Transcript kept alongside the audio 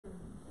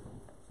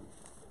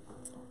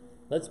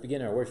Let's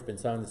begin our worship and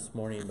song this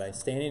morning by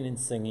standing and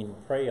singing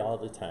Pray All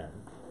the Time.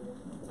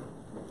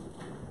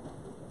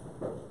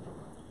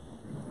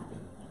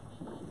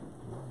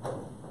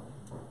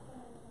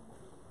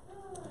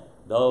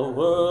 The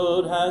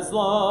world has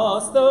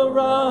lost the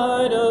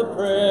right of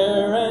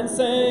prayer, and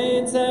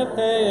saints have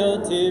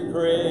failed to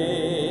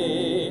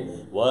pray.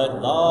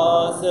 What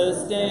loss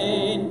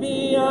sustained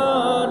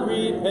beyond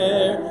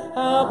repair,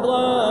 how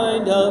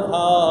blind of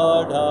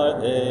heart are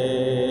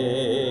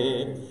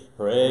they.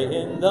 Pray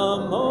in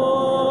the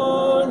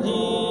morning,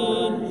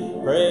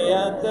 pray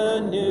at the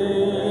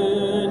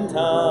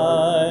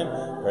noontime,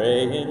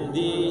 pray in the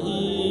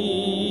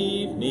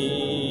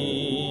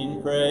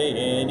evening, pray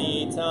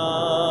any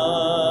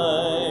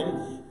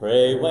time.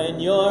 Pray when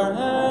you're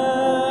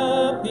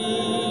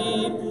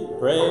happy,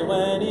 pray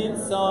when in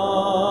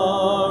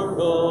sorrow,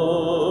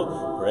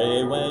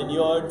 pray when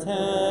you're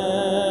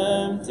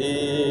tempted,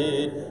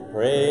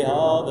 pray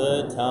all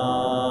the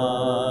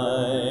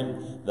time.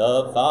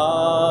 The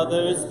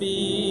Father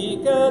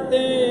speaketh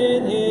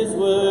in his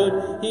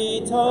word,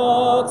 he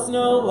talks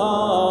no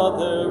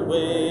other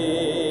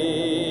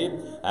way.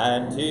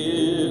 And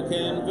to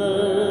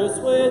converse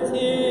with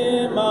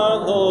him, our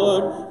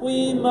Lord,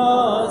 we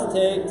must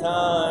take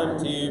time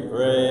to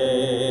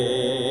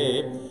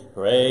pray.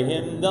 Pray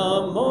in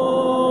the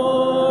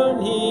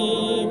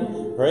morning,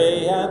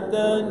 pray at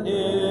the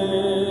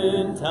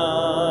noontime,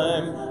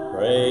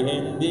 pray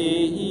in the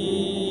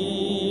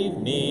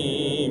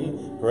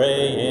evening,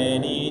 pray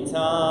any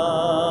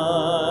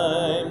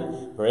time.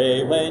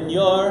 Pray when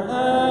you're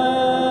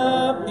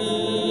happy,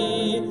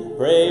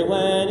 pray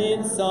when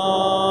in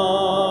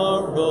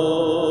sorrow,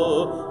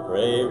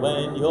 pray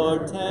when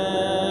you're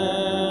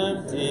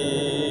tempted,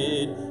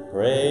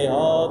 pray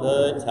all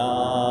the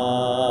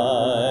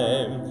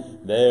time.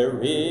 There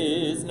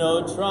is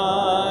no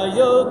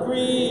trial,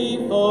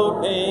 grief,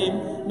 or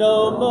pain,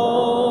 no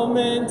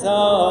moment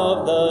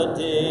of the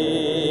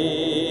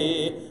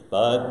day,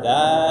 but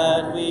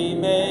that we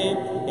may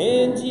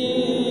in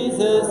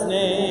Jesus'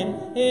 name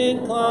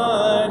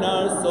incline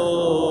our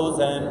souls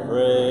and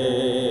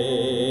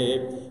pray.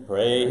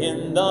 Pray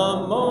in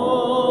the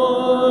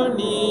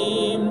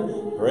morning,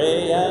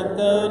 pray at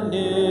the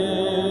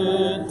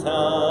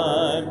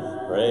noontime,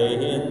 pray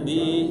in the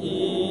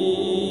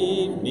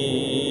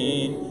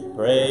evening,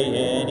 pray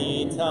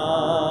any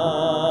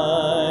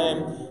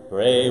time.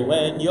 Pray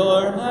when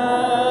you're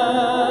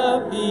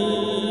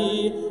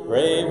happy,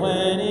 pray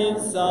when in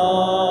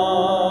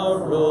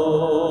sorrow,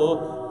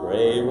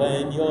 pray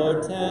when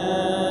you're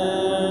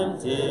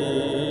tempted,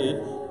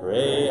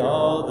 pray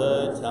all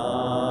the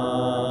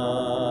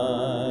time.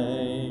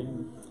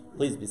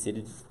 Please be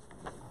seated.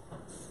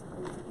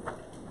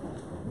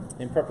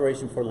 In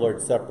preparation for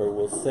Lord's Supper,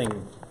 we'll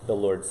sing the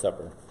Lord's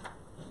Supper.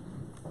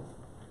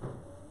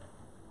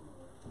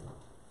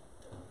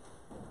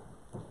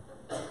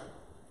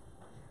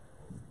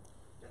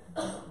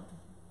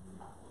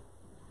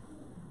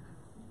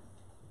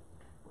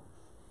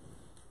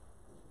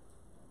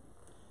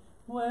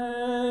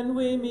 When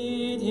we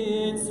meet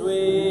in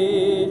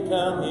sweet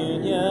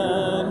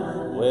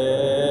communion,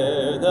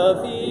 where the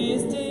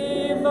feast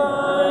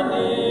divine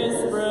is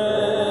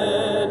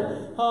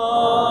spread,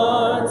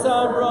 hearts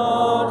are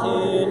brought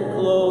in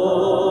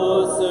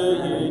closer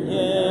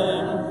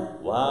union,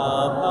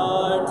 while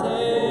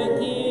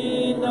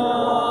partaking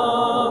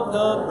of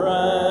the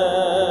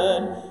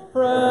bread.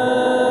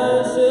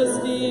 Precious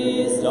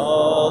feast,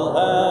 all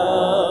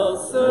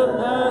else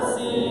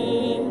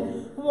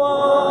surpassing,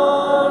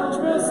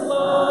 wondrous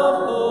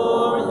love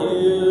for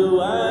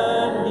you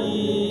and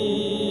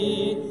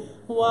me.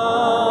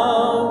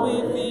 While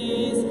we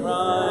feast,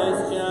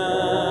 Christ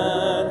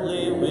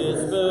gently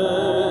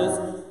whispers,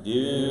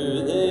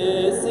 do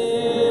this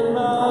in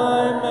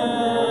my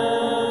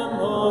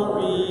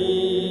memory.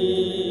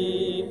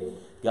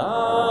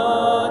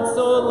 God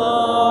so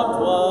loved,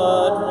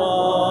 what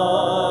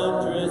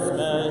wondrous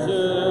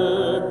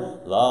measure,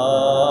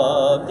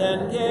 loved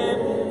and gave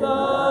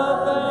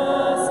the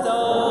best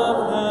of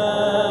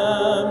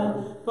Him,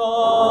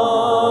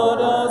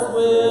 bought us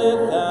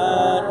with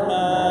that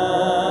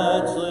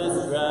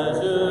matchless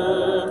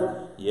treasure.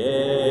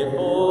 Yea,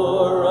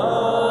 for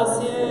us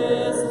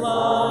His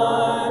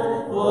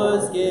life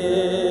was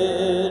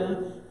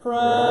given.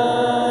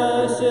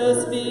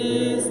 Precious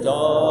feast,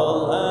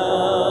 all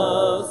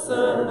else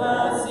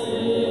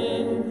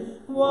surpassing,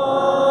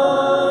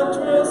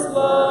 wondrous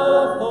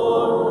love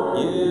for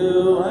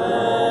you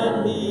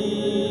and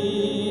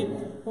me.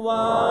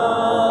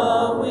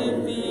 While we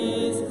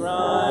feast,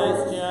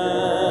 Christ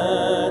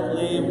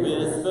gently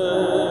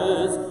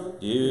whispers,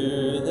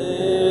 do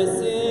this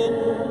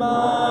in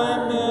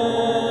my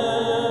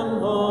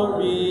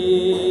memory.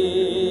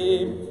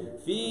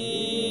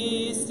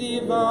 Feast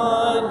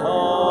divine,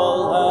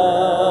 all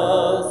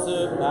else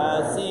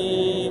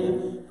surpassing,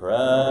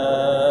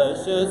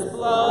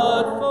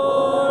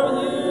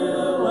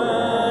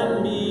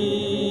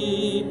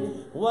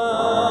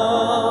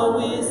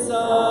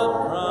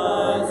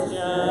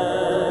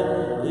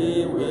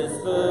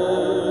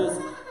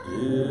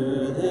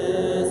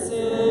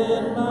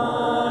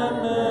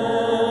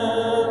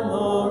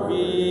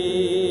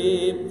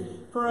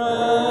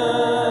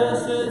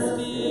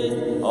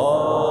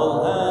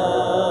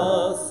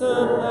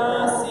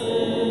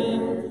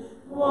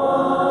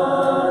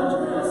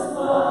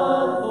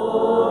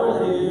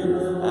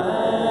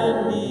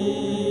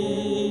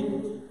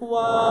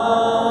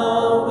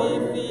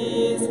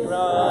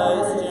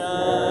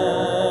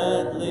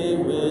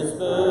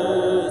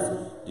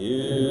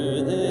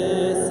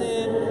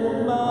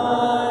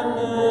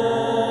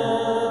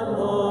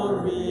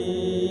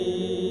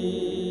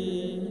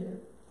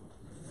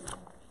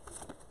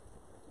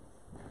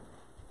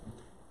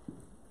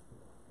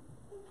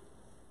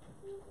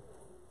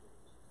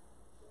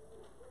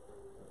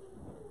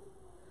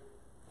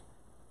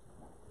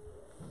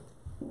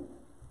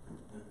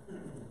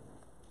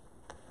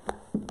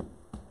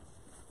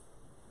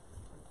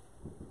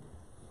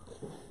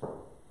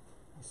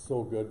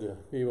 so good to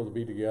be able to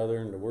be together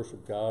and to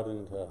worship God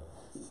and to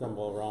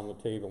assemble around the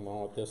table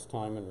now at this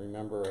time and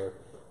remember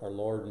our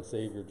Lord and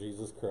Savior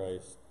Jesus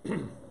Christ.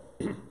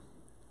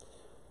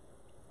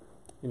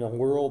 In a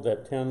world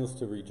that tends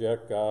to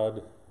reject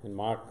God and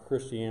mock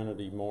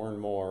Christianity more and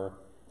more,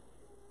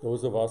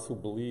 those of us who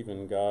believe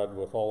in God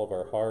with all of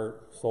our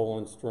heart, soul,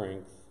 and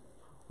strength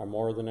are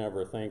more than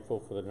ever thankful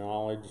for the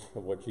knowledge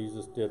of what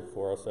Jesus did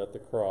for us at the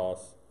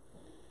cross.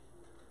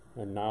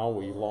 And now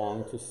we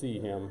long to see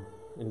him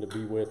and to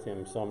be with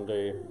him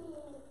someday.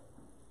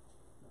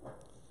 This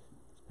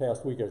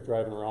past week I was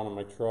driving around in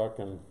my truck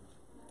and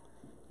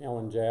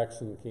Alan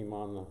Jackson came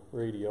on the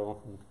radio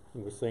and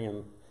he was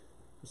singing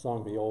the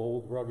song The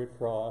Old Rugged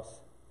Cross.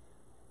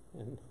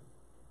 And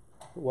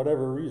for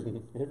whatever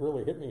reason, it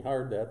really hit me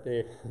hard that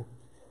day.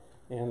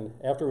 And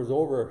after it was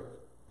over,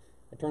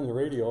 I turned the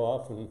radio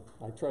off and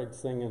I tried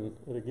singing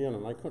it again,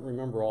 and I couldn't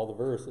remember all the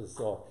verses,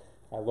 so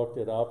I looked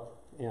it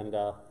up and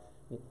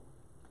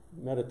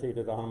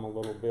meditated on them a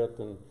little bit,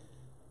 and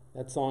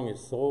that song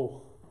is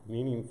so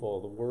meaningful.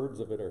 The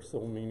words of it are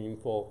so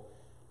meaningful.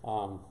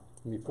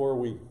 Before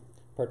we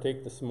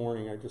partake this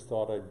morning, I just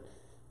thought I'd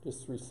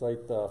just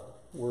recite the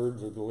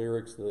words of the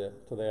lyrics to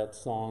that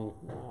song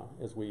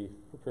as we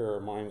prepare our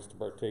minds to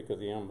partake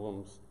of the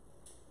emblems.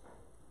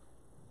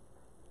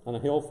 On a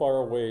hill far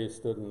away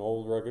stood an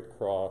old rugged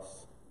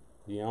cross,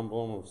 the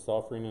emblem of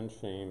suffering and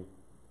shame.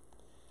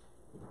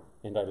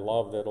 And I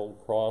love that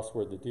old cross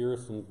where the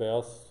dearest and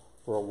best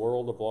for a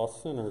world of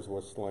lost sinners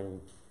was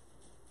slain.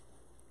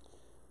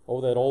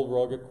 Oh, that old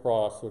rugged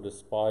cross, so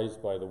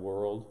despised by the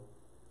world,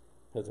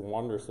 has a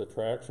wondrous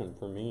attraction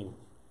for me.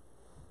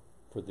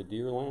 For the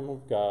dear Lamb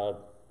of God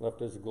left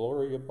his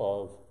glory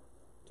above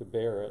to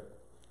bear it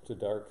to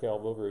dark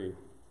Calvary.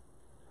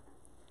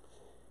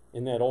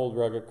 In that old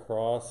rugged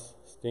cross,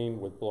 stained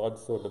with blood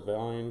so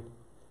divine,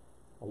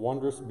 a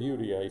wondrous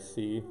beauty I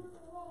see,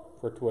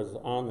 for 'twas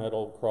on that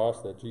old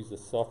cross that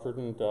Jesus suffered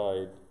and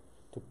died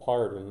to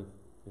pardon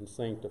and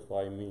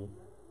sanctify me.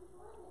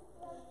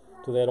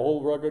 To that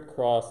old rugged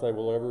cross I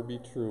will ever be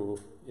true,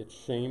 its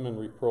shame and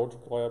reproach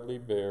gladly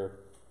bear.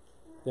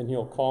 Then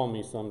he'll call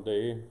me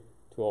someday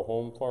to a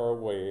home far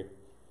away,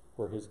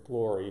 where his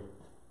glory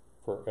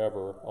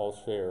forever I'll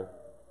share.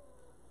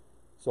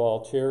 So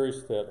I'll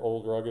cherish that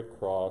old rugged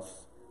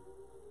cross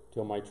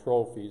till my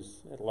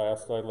trophies at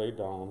last I lay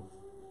down.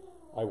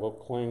 I will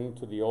cling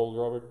to the old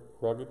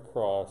rugged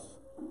cross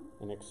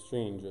and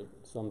exchange it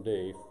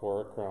someday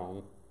for a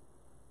crown.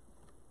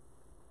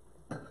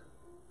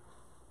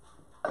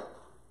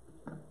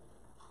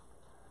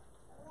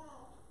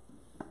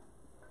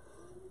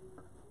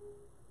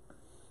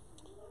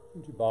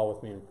 Would you bow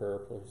with me in prayer,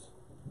 please?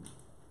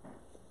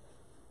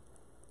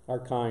 Our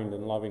kind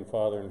and loving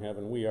Father in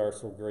heaven, we are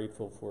so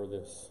grateful for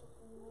this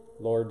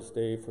Lord's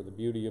Day, for the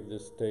beauty of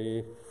this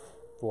day,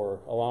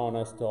 for allowing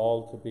us to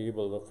all to be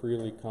able to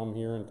freely come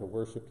here and to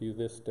worship you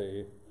this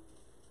day.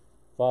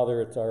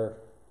 Father, it's our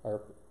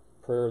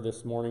prayer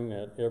this morning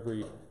that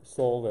every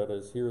soul that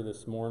is here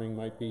this morning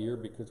might be here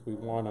because we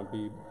want to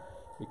be,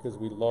 because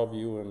we love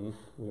you and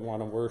we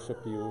want to worship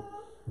you.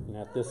 And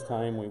at this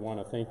time, we want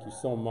to thank you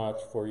so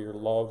much for your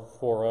love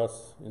for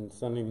us in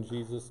sending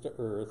Jesus to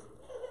earth.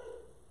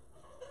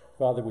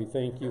 Father, we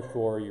thank you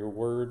for your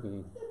word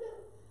and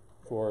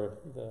for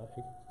the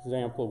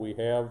example we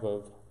have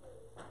of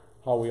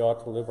how we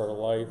ought to live our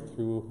life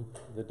through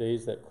the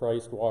days that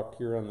Christ walked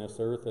here on this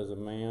earth as a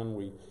man.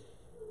 We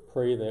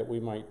pray that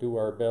we might do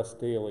our best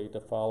daily to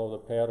follow the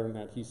pattern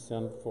that he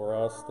sent for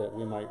us, that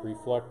we might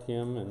reflect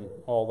him in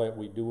all that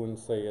we do and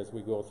say as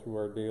we go through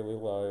our daily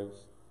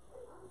lives.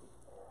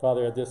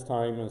 Father, at this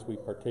time, as we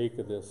partake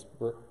of this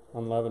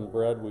unleavened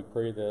bread, we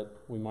pray that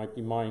we might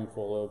be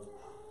mindful of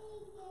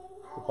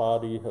the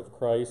body of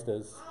Christ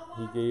as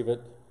he gave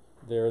it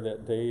there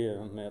that day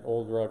on that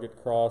old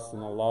rugged cross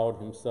and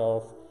allowed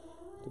himself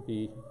to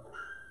be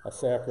a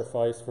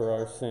sacrifice for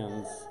our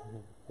sins,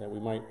 that we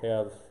might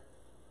have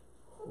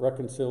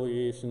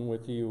reconciliation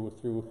with you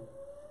through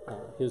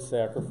his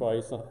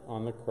sacrifice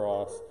on the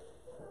cross.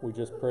 We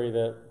just pray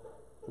that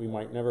we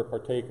might never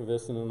partake of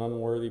this in an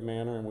unworthy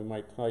manner, and we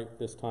might take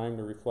this time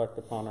to reflect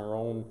upon our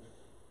own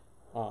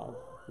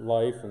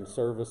life and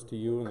service to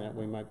you, and that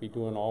we might be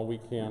doing all we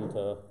can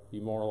to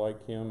be more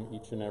like him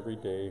each and every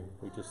day.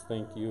 We just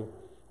thank you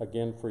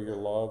again for your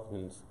love,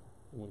 and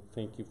we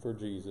thank you for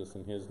Jesus.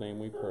 In his name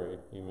we pray.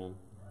 Amen.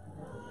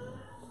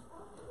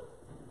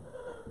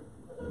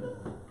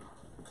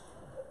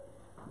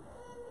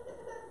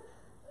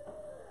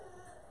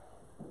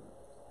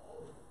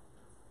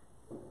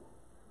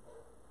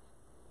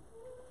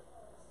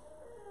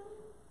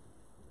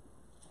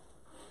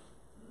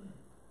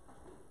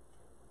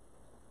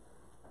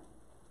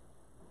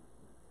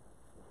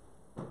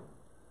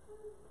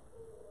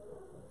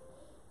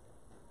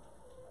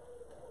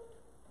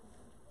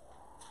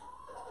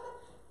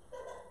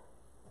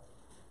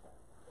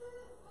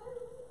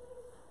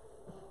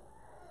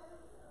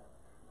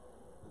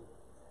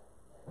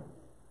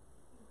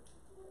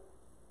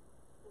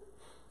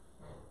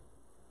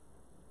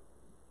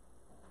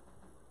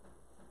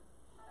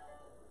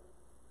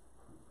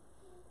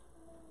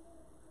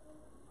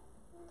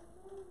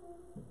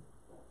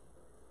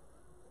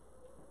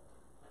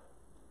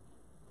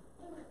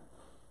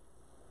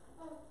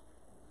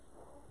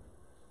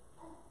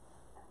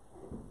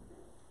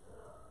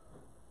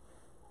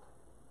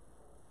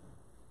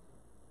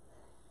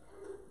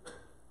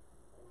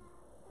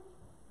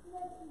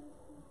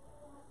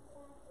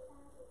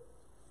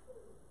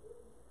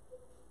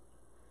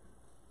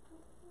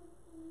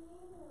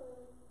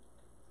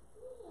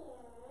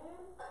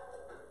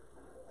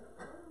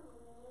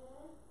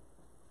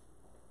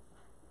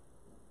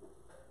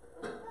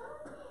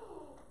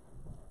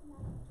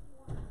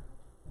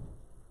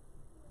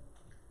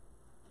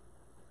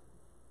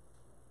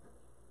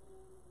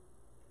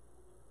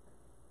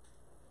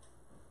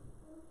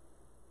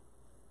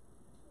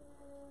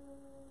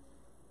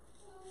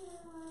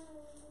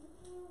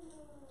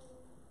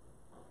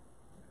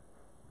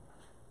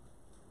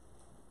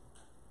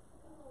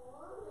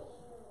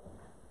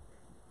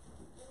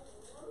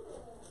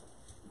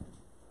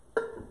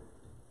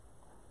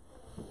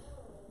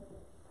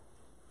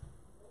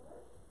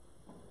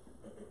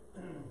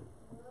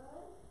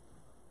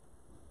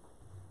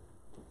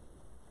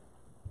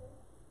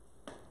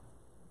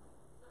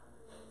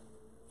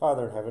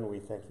 Father in heaven, we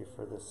thank you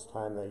for this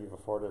time that you've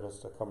afforded us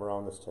to come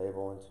around this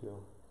table and to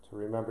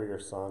remember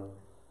your Son.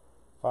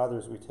 Father,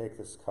 as we take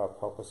this cup,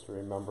 help us to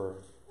remember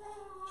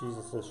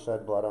Jesus'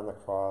 shed blood on the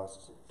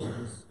cross,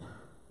 his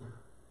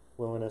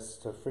willingness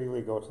to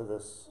freely go to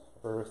this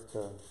earth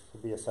to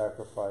be a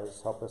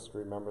sacrifice. Help us to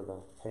remember the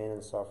pain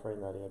and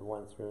suffering that he had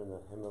went through and the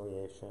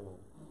humiliation. And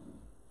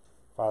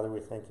Father, we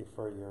thank you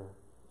for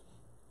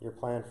your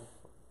plan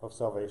of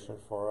salvation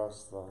for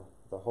us,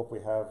 the hope we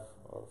have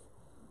of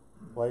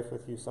life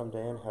with you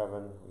someday in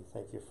heaven. We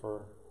thank you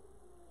for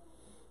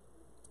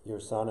your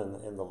Son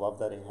and the love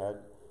that he had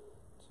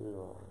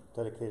to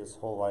dedicate his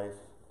whole life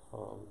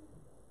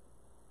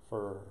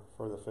for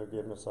the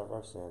forgiveness of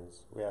our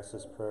sins. We ask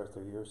this prayer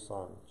through your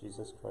Son,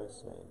 Jesus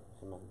Christ's name.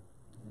 Amen.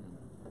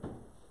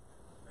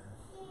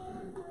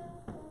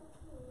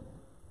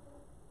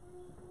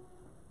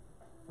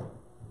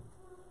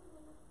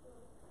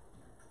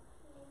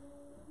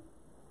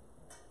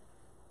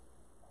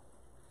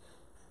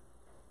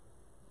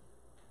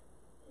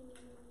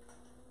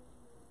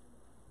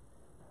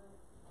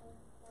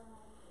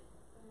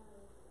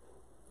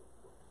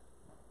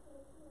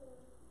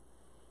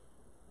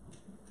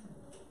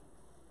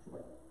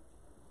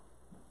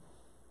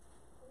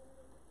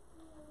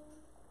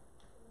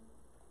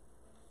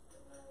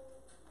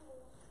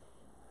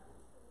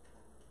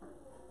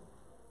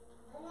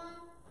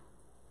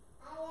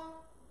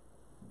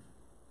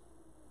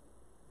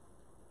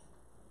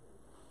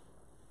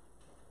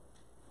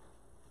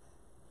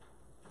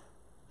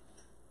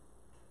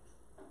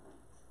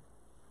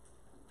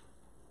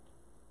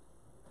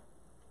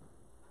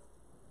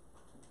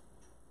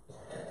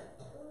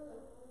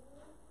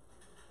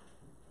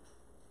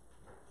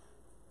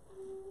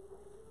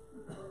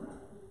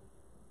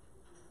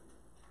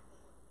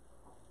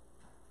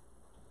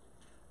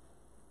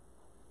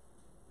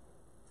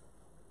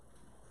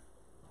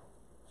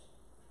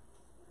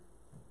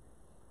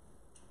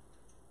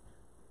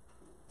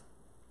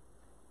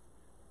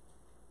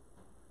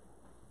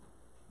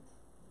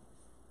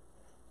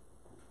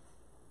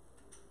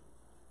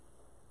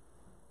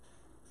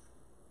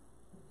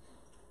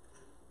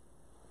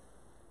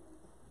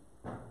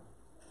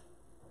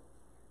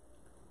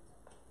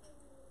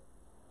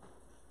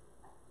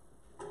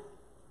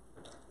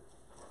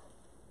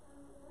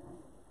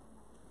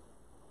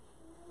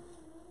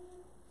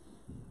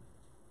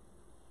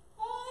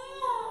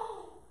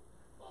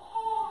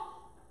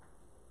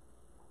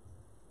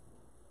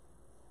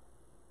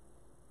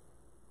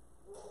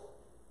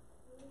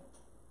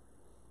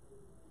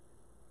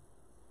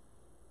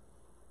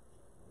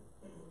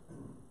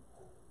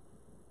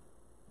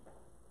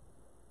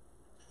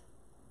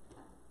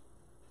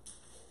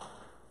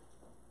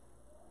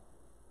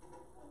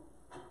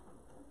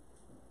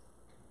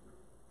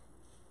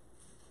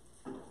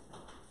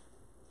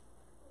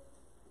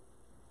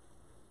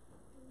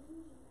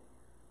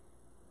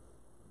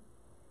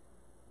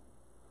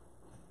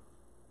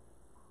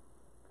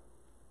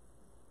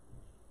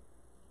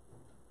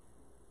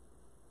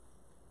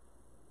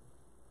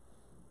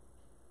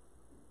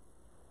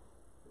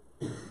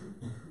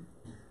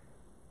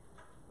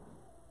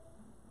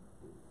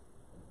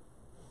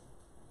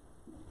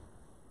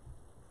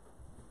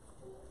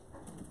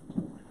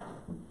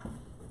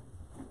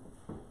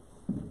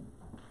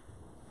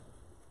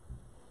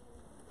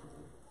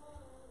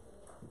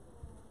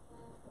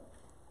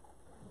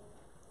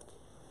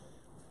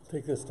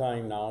 Take this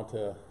time now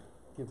to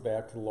give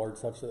back to the Lord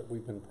such that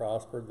we've been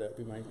prospered, that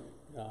we might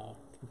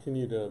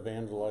continue to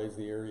evangelize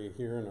the area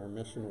here in our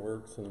mission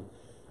works and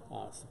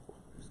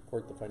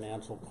support the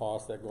financial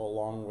costs that go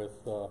along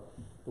with the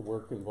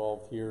work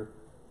involved here.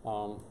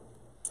 Wouldn't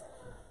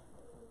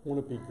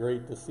it be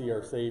great to see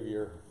our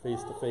Savior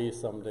face to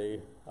face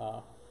someday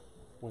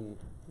when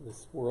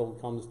this world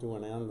comes to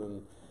an end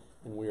and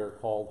we are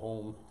called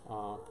home?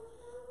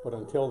 But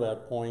until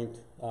that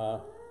point,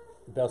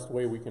 the best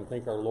way we can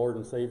thank our Lord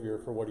and Savior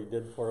for what he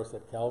did for us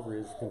at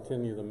Calvary is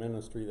continue the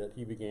ministry that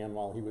he began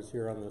while he was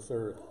here on this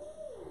earth,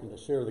 and to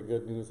share the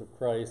good news of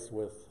Christ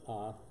with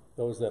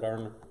those that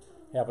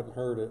haven't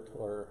heard it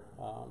or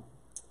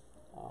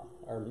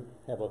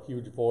have a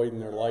huge void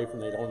in their life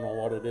and they don't know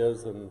what it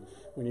is, and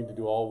we need to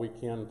do all we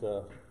can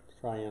to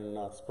try and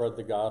spread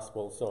the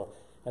gospel. So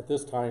at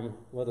this time,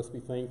 let us be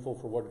thankful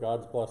for what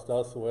God's blessed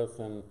us with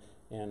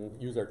and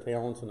use our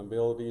talents and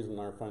abilities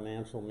and our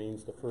financial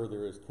means to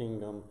further his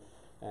kingdom.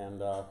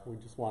 And we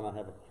just want to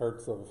have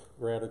hearts of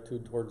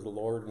gratitude towards the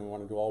Lord, and we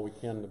want to do all we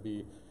can to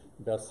be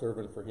the best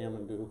servant for him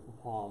and do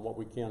what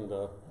we can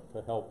to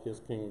help his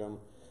kingdom.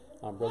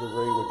 Brother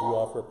Ray, would you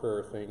offer a prayer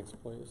of thanks,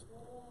 please?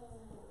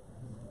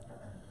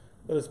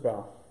 Let us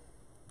bow.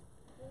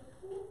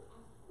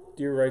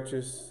 Dear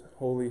righteous,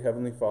 holy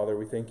Heavenly Father,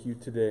 we thank you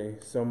today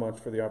so much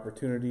for the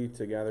opportunity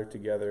to gather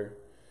together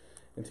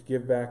and to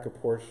give back a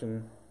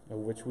portion of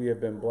which we have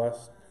been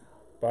blessed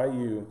by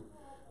you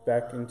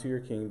back into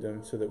your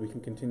kingdom so that we can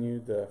continue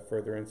the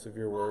furtherance of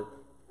your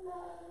work.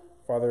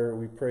 Father,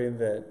 we pray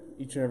that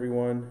each and every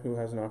one who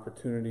has an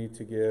opportunity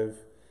to give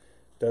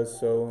does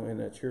so in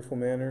a cheerful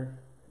manner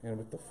and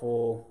with the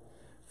full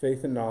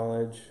faith and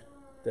knowledge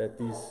that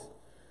these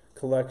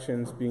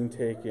collections being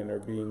taken are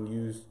being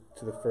used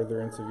to the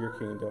furtherance of your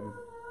kingdom.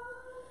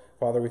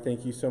 Father, we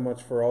thank you so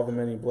much for all the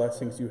many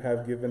blessings you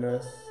have given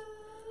us.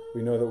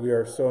 We know that we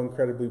are so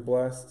incredibly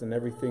blessed, and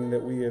everything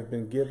that we have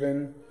been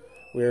given,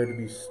 we are to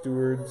be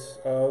stewards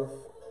of.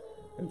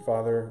 And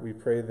Father, we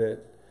pray that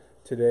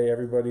today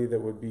everybody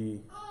that would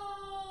be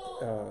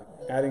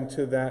adding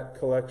to that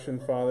collection,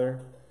 Father,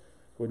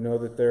 would know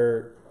that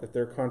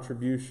their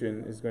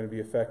contribution is going to be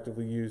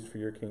effectively used for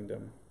your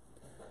kingdom.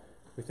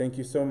 We thank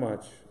you so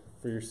much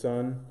for your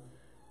Son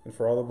and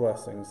for all the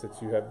blessings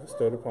that you have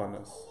bestowed upon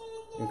us.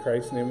 In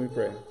Christ's name we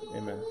pray.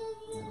 Amen.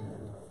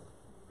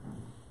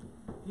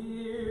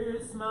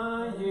 Pierce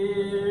my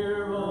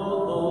ear, O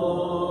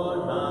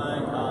Lord, my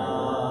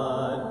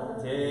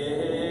God.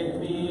 Take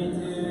me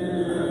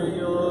to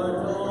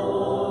your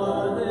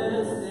door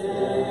this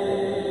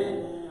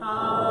day.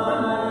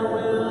 I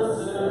will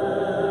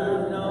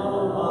serve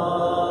no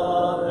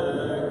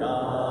other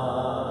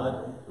God.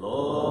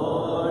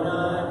 Lord,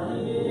 I'm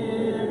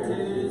here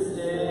to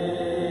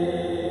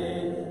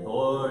stay.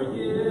 For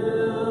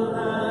you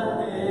have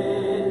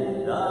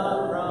paid the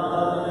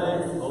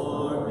price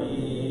for me.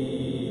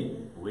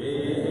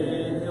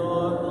 With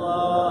your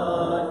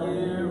blood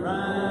you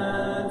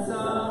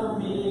ransomed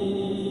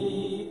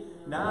me.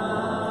 Now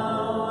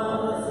I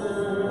will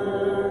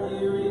serve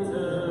you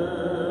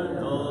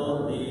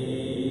eternally.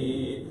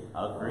 A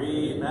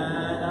free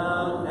man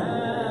I'll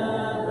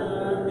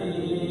never be.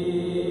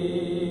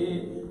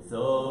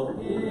 So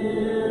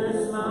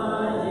pierce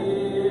my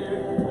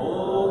ear, O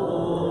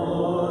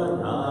Lord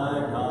my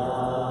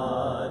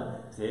God.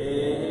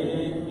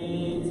 Take me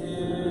to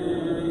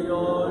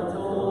your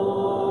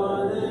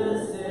door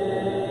this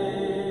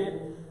day.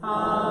 I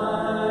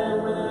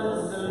will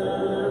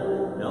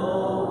serve no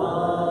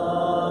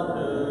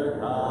other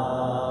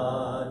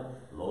God.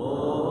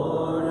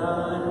 Lord,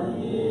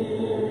 I'm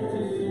here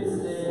to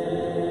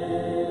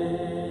stay.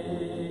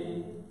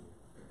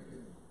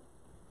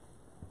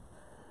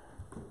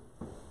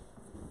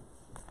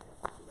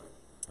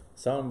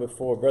 Song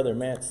before Brother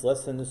Matt's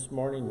lesson this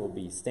morning will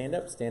be Stand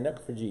Up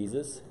for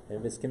Jesus.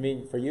 If it's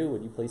convenient for you,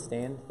 would you please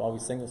stand while we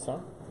sing the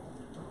song?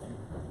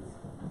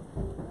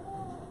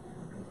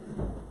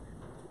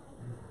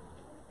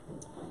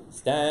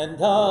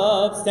 Stand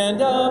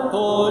up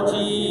for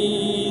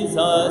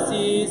Jesus,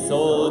 ye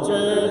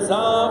soldiers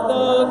of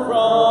the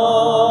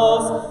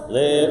cross.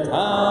 Lift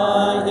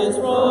high his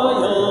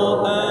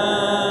royal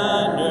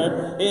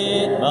banner,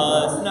 it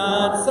must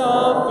not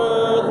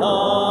suffer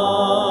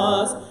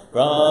loss.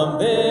 From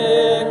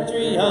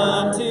victory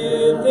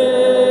unto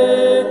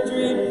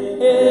victory,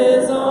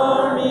 his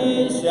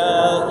army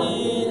shall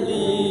he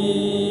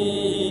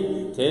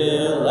lead,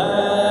 till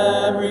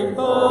every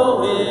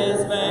foe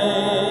is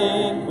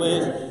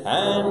vanquished,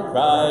 and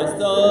Christ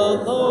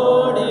the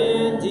Lord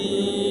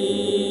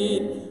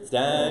indeed.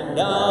 Stand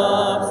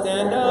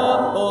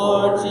up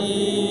for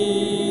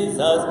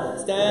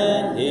Jesus,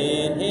 stand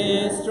in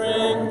his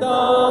strength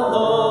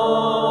alone.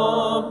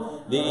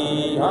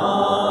 The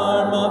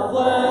arm of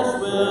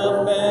flesh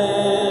will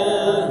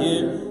fail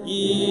you,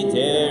 ye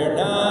dare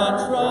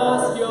not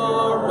trust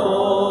your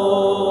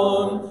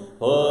own.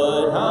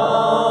 Put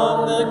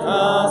on the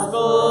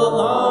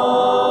gospel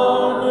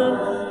armor,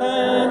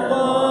 and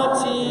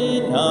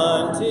watching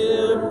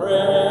unto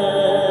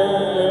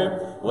prayer,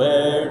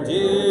 where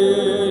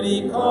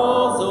duty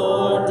calls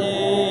or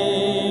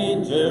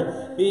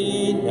danger,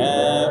 be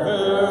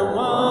never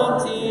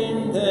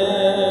wanting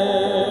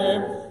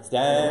there.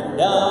 Stand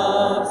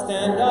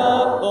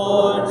up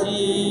for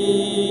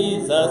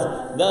Jesus,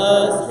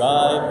 the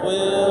strife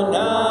will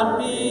not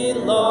be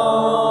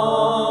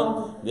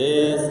long.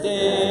 This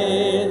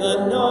day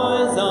the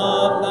noise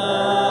of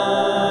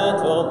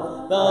battle,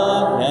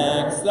 the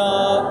next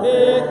the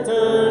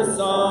victor's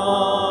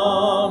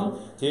song.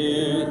 To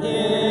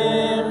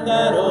him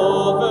that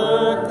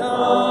overcometh,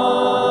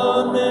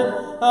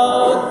 a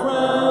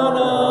crown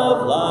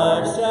of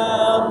life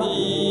shall be.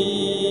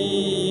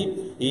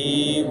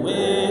 He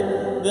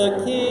with the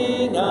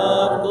King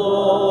of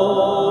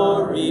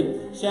glory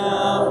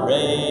shall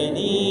reign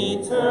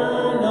eternally.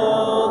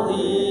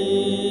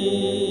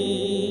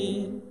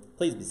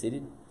 Please be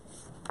seated.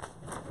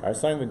 Our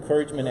song of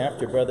encouragement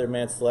after Brother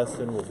Matt's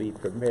lesson will be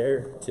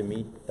Prepare to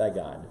Meet Thy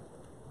God.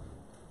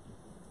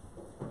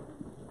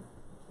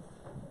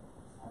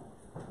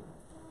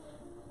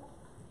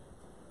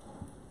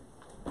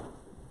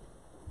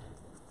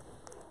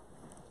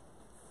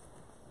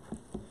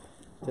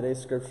 Today's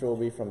scripture will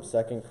be from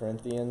 2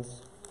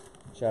 Corinthians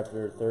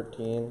chapter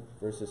 13,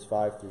 verses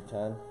 5 through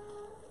 10.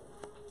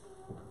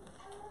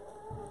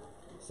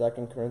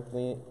 2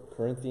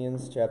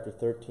 Corinthians chapter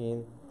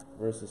 13,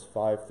 verses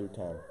 5 through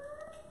 10.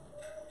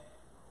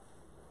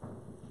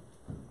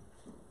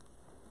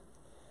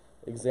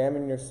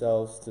 Examine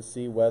yourselves to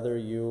see whether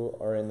you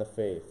are in the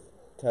faith.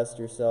 Test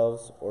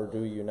yourselves, or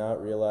do you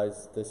not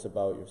realize this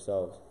about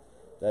yourselves,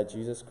 that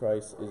Jesus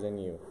Christ is in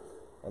you?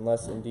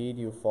 Unless indeed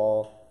you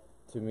fall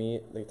to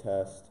meet the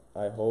test,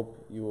 I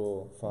hope you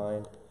will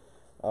find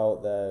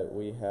out that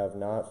we have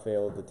not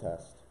failed the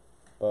test.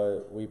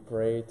 But we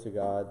pray to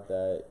God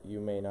that you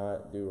may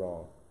not do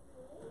wrong.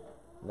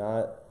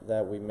 Not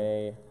that we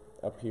may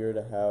appear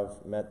to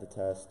have met the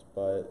test,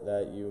 but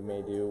that you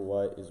may do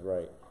what is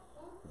right,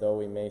 though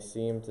we may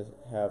seem to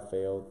have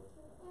failed.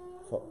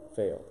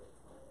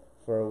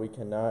 For we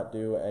cannot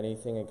do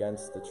anything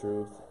against the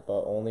truth,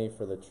 but only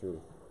for the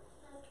truth.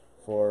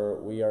 For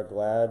we are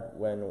glad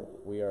when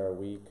we are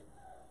weak,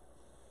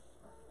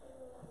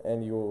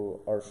 and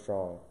you are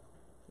strong.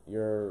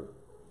 Your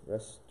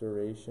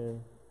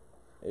restoration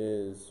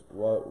is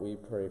what we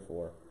pray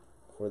for.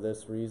 For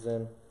this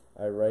reason,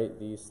 I write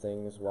these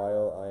things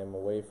while I am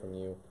away from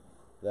you,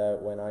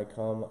 that when I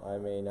come I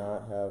may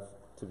not have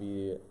to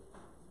be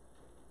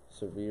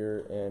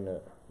severe in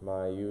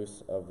my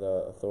use of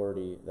the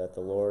authority that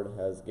the Lord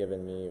has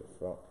given me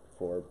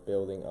for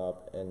building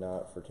up and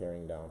not for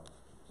tearing down.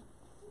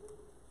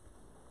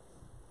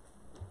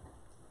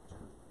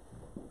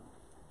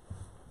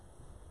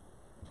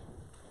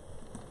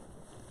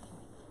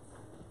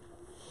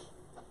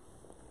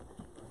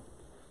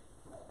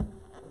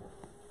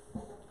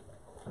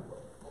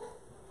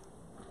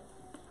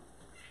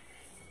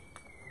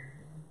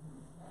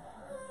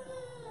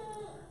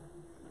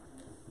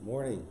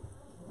 Morning.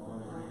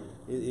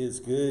 It is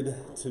good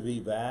to be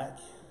back.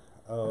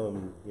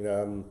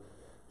 I'm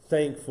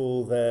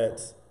thankful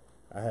that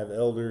I have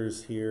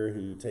elders here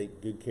who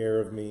take good care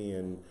of me,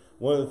 and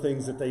one of the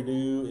things that they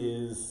do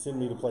is send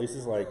me to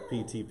places like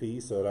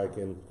PTP so that I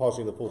can,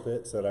 polishing the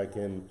pulpit, so that I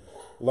can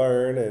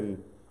learn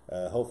and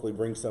hopefully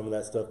bring some of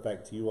that stuff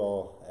back to you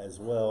all as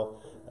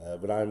well.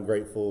 But I'm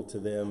grateful to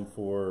them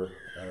for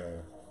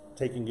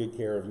taking good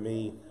care of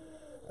me.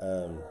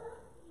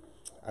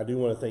 I do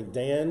want to thank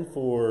Dan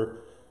for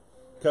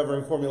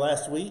covering for me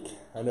last week.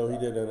 I know he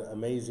did an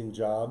amazing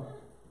job,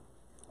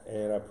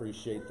 and I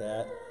appreciate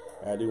that.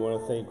 I do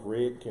want to thank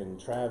Rick and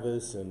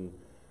Travis and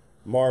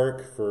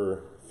Mark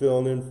for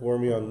filling in for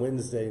me on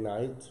Wednesday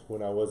night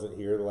when I wasn't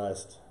here the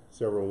last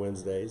several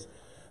Wednesdays.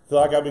 I feel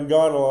like I've been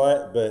gone a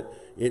lot, but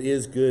it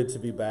is good to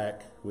be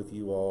back with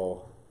you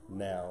all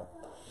now.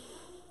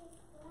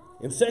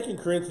 In 2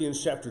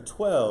 Corinthians chapter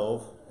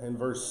 12 and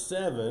verse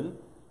 7,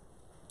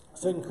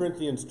 2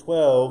 Corinthians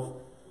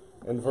 12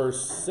 and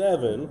verse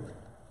 7,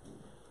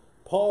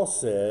 Paul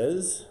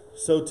says,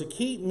 "So to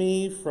keep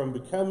me from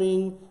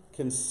becoming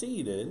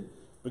conceited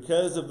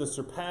because of the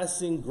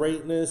surpassing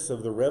greatness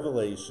of the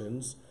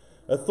revelations,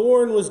 a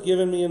thorn was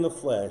given me in the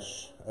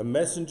flesh, a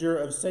messenger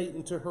of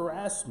Satan to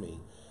harass me,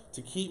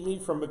 to keep me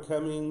from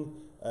becoming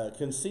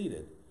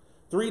conceited.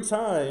 3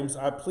 times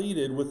I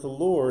pleaded with the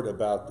Lord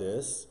about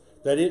this,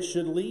 that it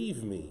should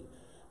leave me.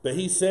 But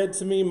he said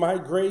to me, 'My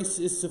grace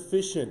is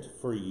sufficient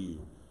for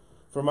you,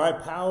 for my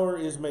power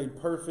is made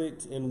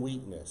perfect in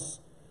weakness.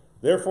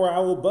 Therefore I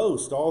will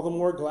boast all the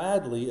more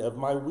gladly of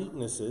my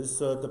weaknesses,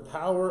 so that the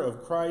power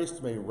of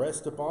Christ may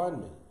rest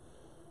upon me.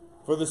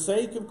 For the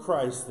sake of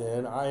Christ,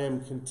 then, I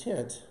am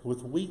content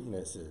with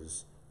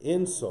weaknesses,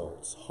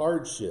 insults,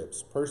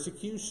 hardships,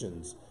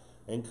 persecutions,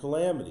 and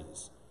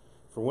calamities.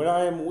 For when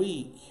I am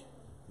weak,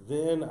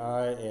 then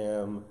I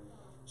am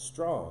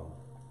strong.'"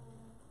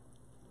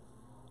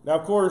 Now,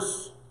 of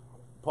course,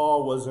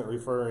 Paul wasn't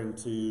referring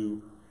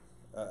to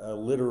a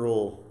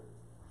literal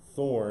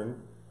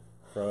thorn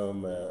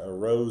from a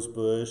rose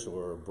bush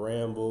or a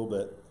bramble,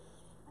 but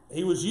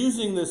he was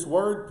using this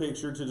word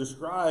picture to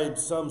describe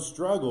some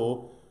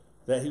struggle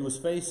that he was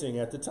facing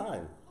at the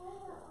time.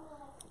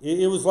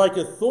 It was like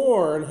a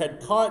thorn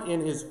had caught in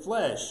his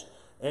flesh,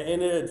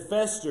 and it had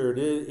festered,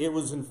 it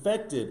was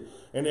infected,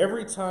 and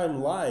every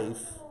time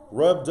life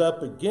rubbed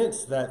up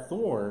against that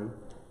thorn,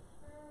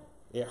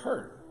 it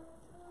hurt.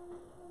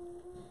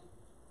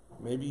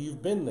 Maybe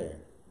you've been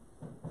there.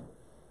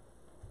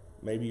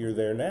 Maybe you're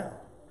there now.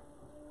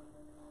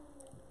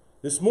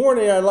 This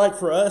morning, I'd like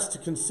for us to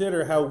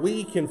consider how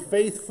we can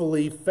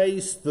faithfully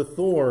face the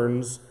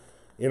thorns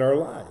in our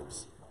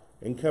lives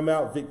and come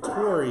out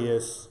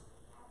victorious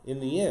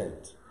in the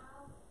end.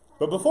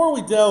 But before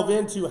we delve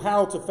into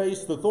how to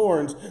face the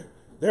thorns,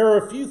 there are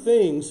a few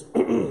things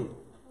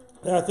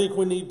that I think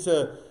we need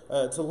to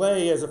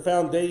lay as a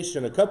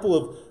foundation, a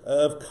couple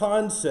of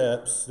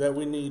concepts that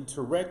we need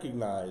to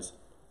recognize.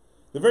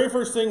 The very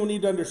first thing we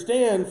need to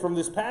understand from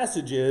this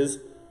passage is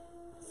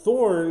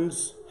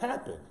thorns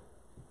happen.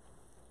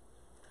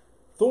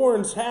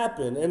 Thorns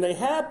happen, and they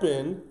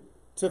happen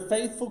to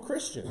faithful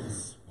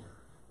Christians.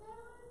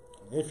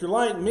 If you're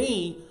like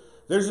me,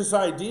 there's this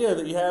idea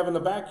that you have in the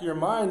back of your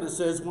mind that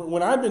says,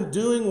 when I've been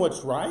doing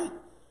what's right,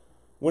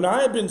 when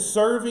I've been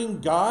serving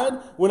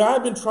God, when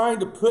I've been trying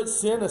to put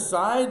sin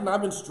aside and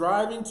I've been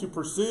striving to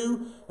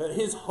pursue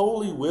His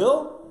holy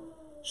will,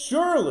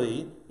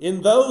 surely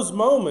in those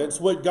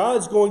moments what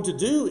God's going to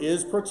do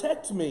is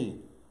protect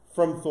me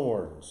from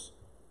thorns.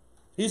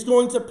 He's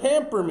going to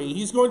pamper me.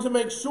 He's going to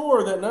make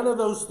sure that none of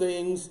those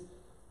things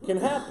can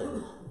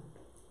happen.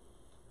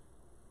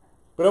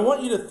 But I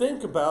want you to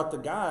think about the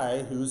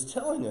guy who's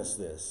telling us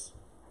this.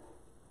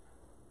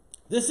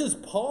 This is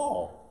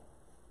Paul,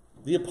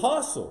 the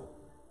apostle.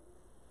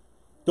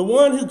 The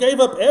one who gave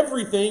up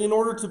everything in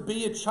order to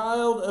be a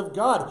child of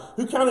God,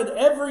 who counted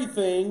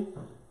everything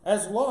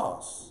as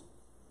loss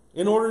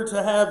in order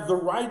to have the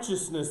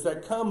righteousness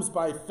that comes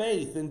by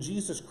faith in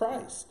Jesus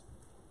Christ.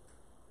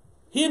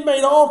 He had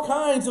made all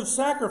kinds of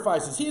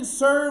sacrifices. He had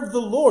served the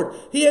Lord.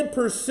 He had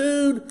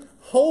pursued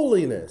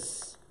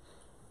holiness.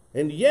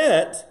 And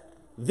yet,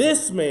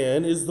 this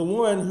man is the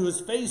one who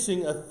is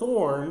facing a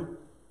thorn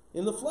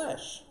in the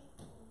flesh.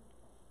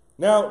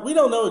 Now, we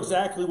don't know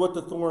exactly what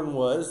the thorn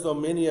was, though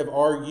many have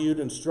argued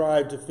and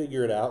strived to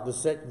figure it out.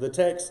 The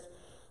text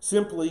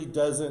simply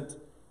doesn't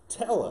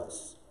tell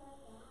us.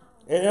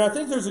 And I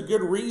think there's a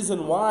good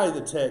reason why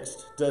the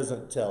text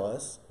doesn't tell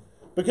us.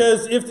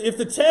 Because if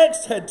the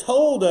text had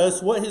told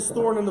us what his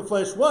thorn in the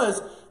flesh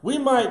was, we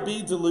might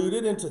be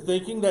deluded into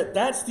thinking that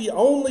that's the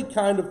only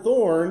kind of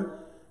thorn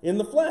in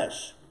the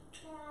flesh,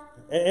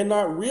 and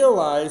not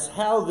realize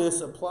how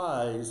this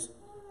applies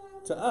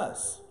to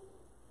us.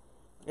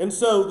 And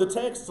so the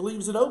text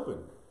leaves it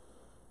open.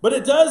 But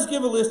it does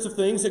give a list of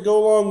things that go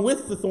along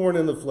with the thorn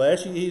in the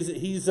flesh.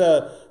 He's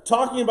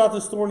talking about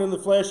this thorn in the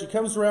flesh. He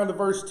comes around to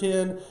verse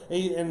 10,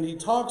 and he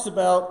talks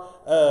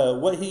about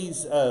what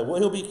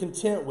he'll be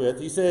content with.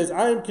 He says,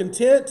 I am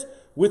content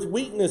with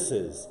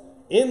weaknesses,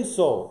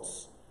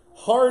 insults,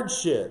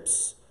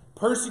 hardships,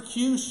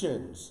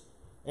 persecutions,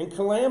 and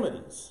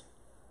calamities.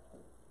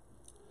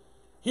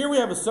 Here we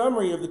have a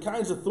summary of the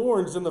kinds of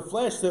thorns in the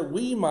flesh that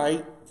we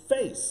might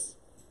face.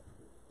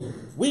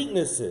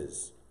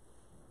 Weaknesses.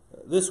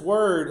 This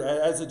word,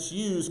 as it's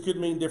used, could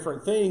mean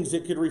different things.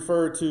 It could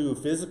refer to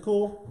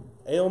physical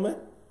ailment.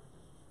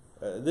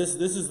 This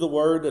is the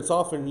word that's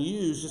often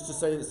used just to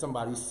say that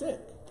somebody's sick.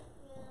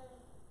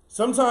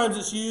 Sometimes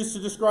it's used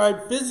to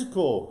describe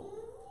physical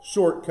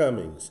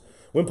shortcomings.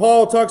 When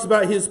Paul talks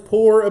about his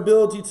poor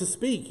ability to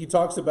speak, he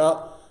talks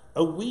about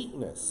a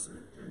weakness.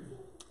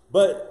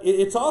 But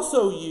it's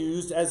also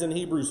used, as in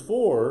Hebrews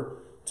 4,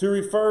 to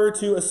refer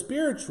to a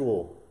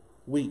spiritual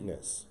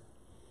weakness.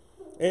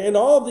 And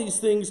all of these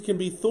things can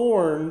be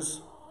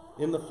thorns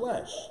in the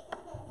flesh.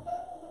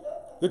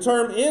 The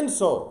term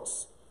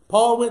insults.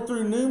 Paul went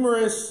through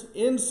numerous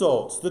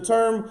insults. The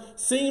term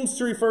seems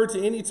to refer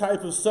to any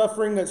type of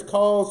suffering that's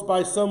caused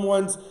by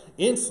someone's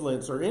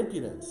insolence or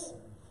impudence.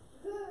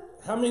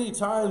 How many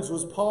times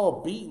was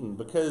Paul beaten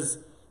because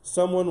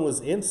someone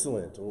was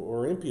insolent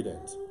or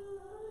impudent?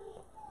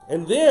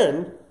 And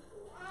then,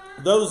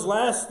 those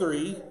last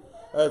three,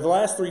 the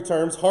last three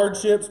terms,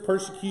 hardships,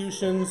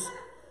 persecutions,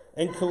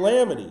 and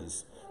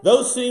calamities.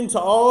 Those seem to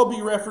all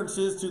be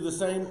references to the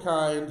same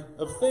kind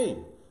of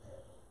thing.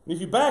 If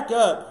you back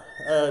up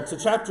to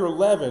chapter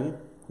 11,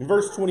 in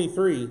verse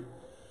 23,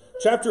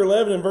 chapter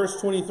 11 and verse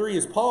 23,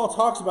 as Paul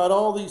talks about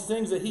all these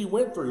things that he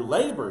went through,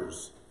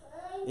 labors,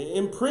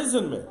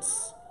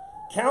 imprisonments,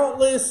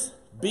 countless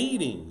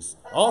beatings,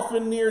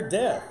 often near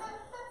death.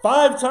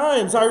 5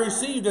 times I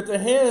received at the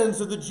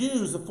hands of the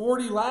Jews the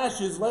 40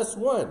 lashes less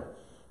one.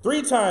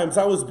 3 times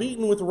I was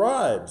beaten with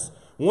rods.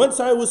 Once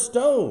I was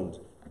stoned.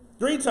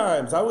 3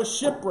 times I was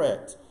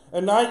shipwrecked.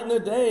 A night and a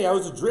day I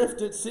was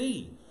adrift at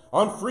sea,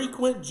 on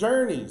frequent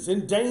journeys,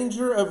 in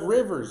danger of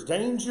rivers,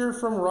 danger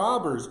from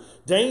robbers,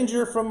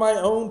 danger from my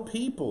own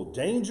people,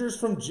 dangers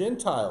from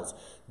Gentiles,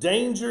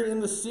 danger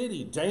in the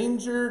city,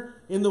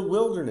 danger in the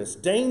wilderness,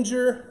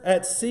 danger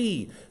at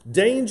sea,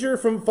 danger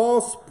from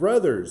false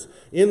brothers,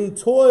 in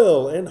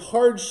toil and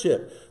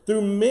hardship,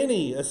 through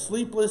many a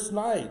sleepless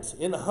night,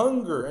 in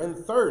hunger and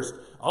thirst,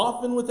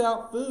 often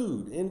without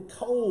food, in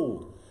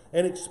cold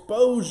and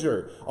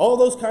exposure, all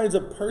those kinds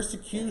of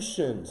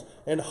persecutions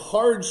and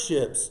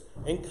hardships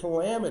and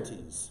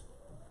calamities.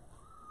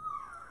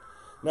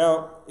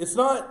 Now, it's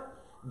not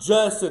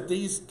just that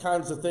these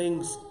kinds of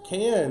things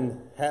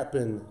can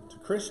happen to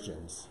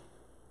Christians.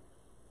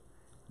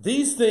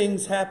 These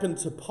things happened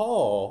to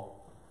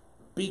Paul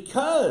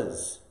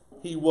because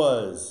he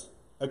was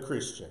a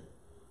Christian.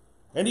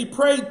 And he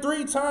prayed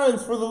 3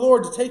 times for the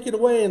Lord to take it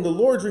away, and the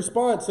Lord's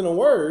response in a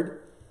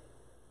word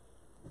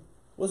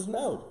was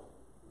no.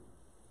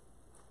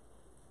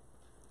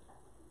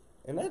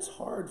 And that's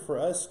hard for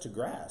us to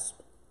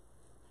grasp.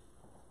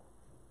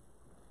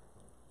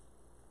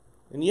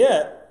 And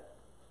yet,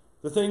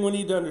 the thing we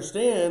need to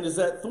understand is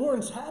that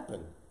thorns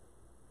happen.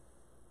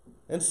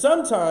 And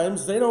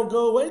sometimes they don't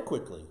go away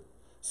quickly.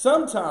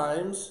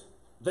 Sometimes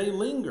they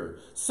linger.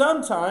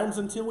 Sometimes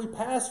until we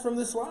pass from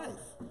this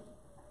life.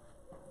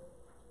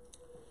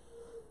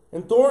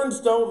 And thorns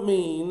don't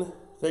mean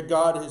that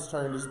God has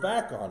turned his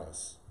back on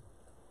us.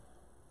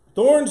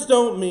 Thorns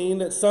don't mean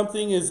that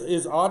something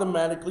is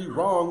automatically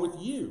wrong with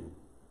you.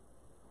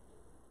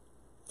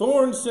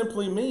 Thorns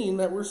simply mean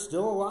that we're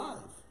still alive.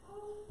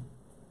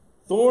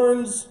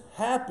 Thorns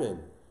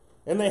happen,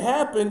 and they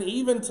happen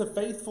even to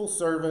faithful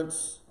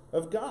servants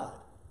of God.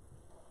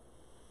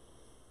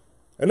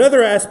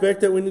 Another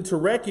aspect that we need to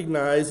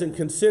recognize and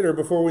consider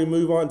before we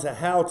move on to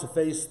how to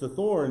face the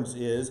thorns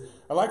is,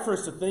 I'd like for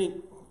us to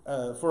think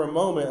for a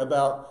moment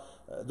about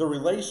the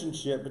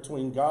relationship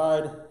between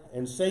God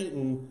and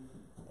Satan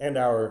and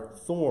our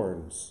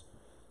thorns.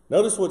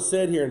 Notice what's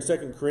said here in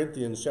 2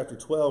 Corinthians chapter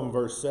 12 and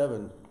verse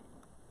 7.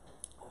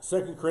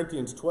 2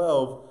 Corinthians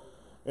 12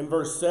 and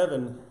verse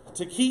 7.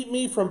 To keep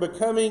me from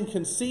becoming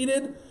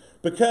conceited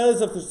because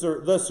of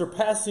the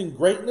surpassing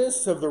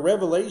greatness of the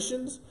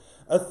revelations,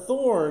 a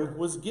thorn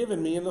was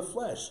given me in the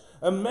flesh,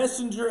 a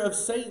messenger of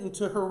Satan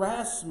to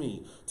harass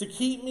me, to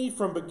keep me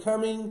from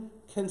becoming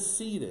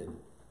conceited.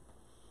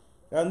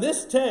 Now in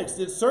this text,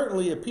 it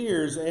certainly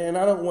appears, and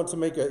I don't want to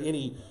make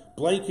any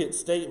blanket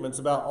statements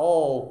about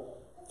all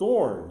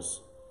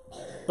thorns,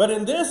 but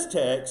in this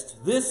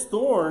text, this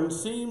thorn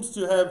seems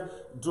to have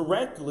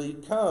directly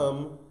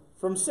come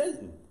from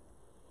Satan.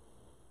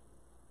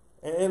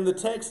 And the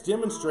text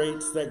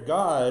demonstrates that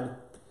God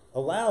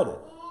allowed it.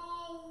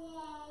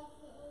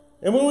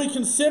 And when we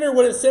consider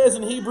what it says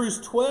in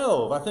Hebrews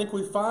 12, I think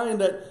we find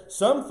that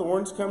some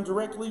thorns come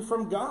directly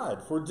from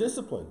God for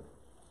discipline.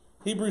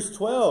 Hebrews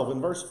 12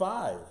 and verse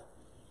 5.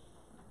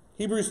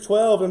 Hebrews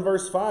 12 and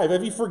verse 5.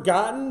 Have you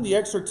forgotten the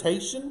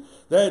exhortation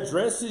that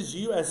addresses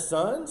you as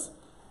sons?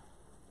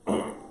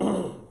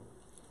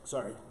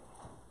 Sorry.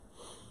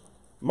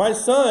 My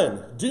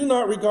son, do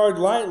not regard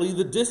lightly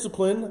the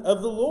discipline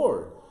of the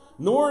Lord,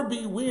 nor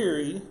be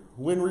weary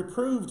when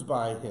reproved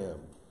by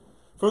him.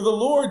 For the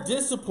Lord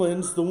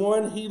disciplines the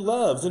one he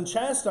loves and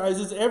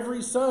chastises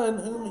every son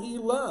whom he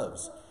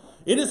loves.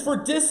 It is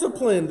for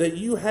discipline that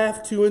you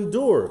have to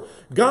endure.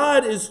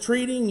 God is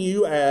treating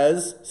you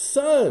as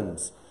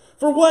sons.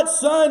 For what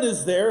son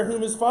is there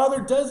whom his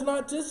father does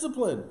not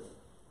discipline?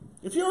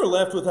 If you are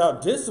left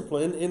without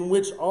discipline in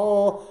which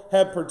all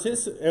have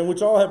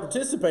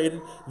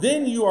participated,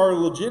 then you are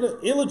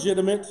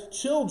illegitimate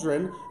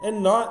children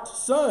and not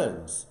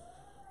sons.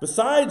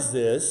 Besides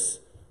this,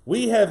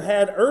 we have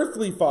had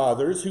earthly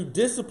fathers who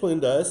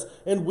disciplined us,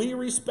 and we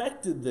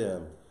respected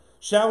them.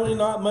 Shall we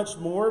not much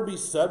more be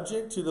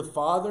subject to the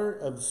Father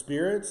of the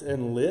spirits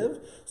and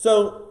live?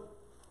 So,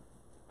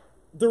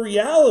 the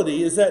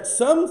reality is that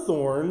some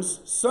thorns,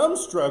 some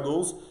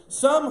struggles,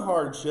 some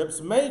hardships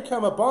may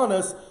come upon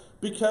us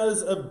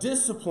because of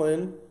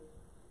discipline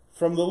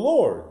from the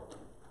Lord.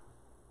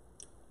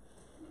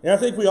 And I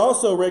think we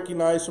also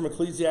recognize from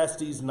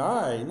Ecclesiastes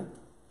 9,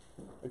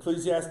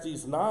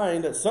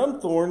 that some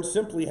thorns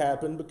simply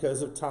happen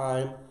because of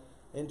time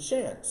and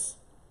chance.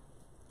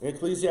 In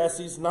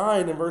Ecclesiastes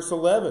 9 and verse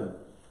 11,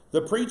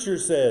 the preacher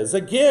says,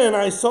 Again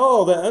I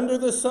saw that under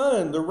the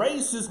sun the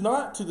race is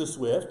not to the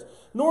swift,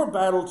 nor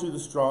battle to the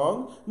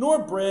strong, nor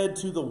bread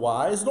to the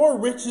wise, nor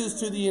riches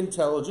to the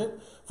intelligent,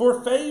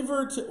 nor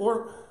favor to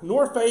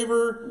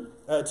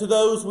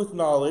those with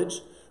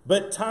knowledge,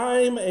 but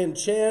time and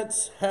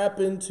chance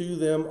happen to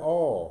them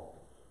all.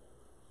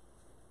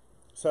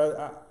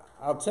 So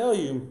I'll tell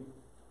you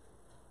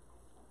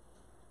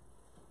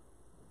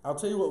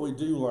what we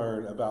do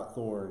learn about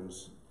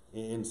thorns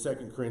in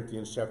 2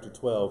 Corinthians chapter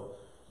 12.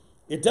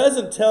 It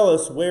doesn't tell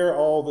us where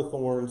all the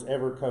thorns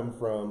ever come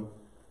from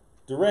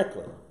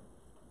directly.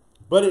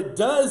 But it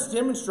does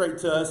demonstrate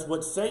to us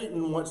what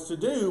Satan wants to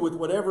do with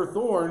whatever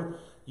thorn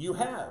you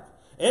have,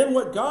 and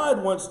what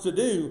God wants to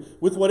do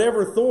with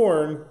whatever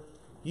thorn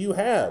you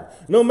have,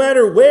 no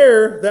matter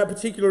where that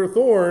particular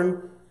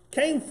thorn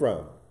came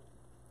from.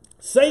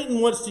 Satan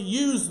wants to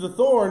use the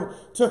thorn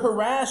to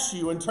harass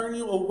you and turn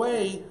you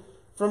away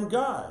from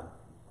God.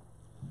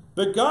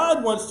 But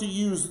God wants to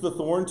use the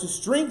thorn to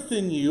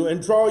strengthen you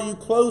and draw you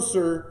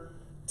closer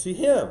to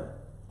Him.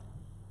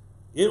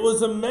 It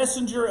was a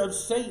messenger of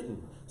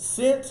Satan,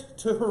 sent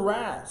to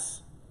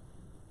harass.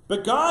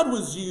 But God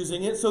was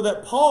using it so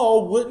that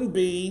Paul wouldn't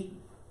be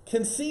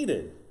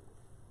conceited.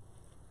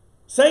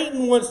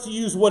 Satan wants to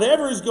use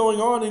whatever is going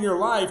on in your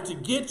life to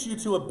get you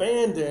to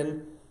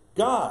abandon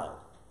God.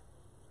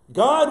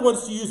 God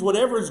wants to use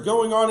whatever is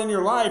going on in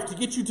your life to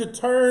get you to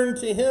turn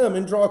to Him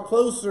and draw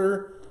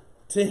closer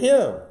to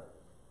Him.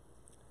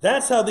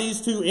 That's how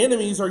these two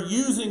enemies are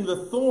using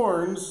the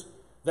thorns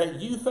that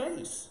you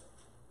face.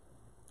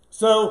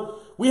 So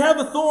we have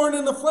a thorn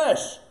in the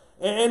flesh,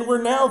 and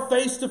we're now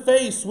face to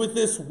face with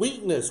this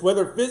weakness,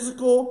 whether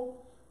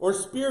physical or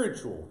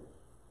spiritual.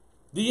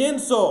 The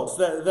insults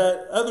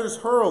that others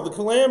hurl, the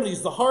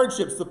calamities, the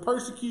hardships, the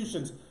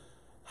persecutions.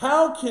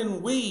 How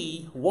can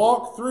we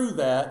walk through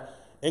that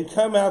and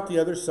come out the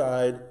other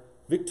side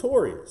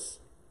victorious?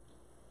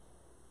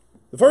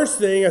 The first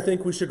thing I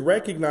think we should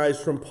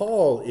recognize from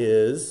Paul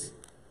is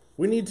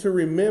we need to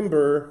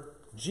remember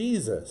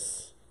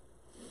Jesus.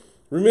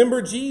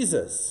 Remember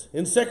Jesus.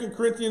 In 2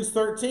 Corinthians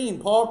 13,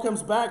 Paul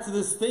comes back to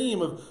this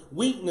theme of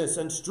weakness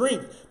and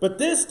strength, but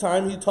this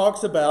time he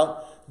talks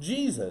about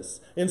Jesus.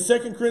 In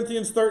 2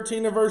 Corinthians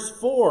 13 and verse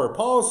 4,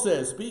 Paul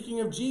says,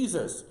 speaking of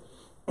Jesus,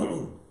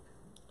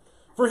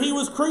 For he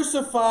was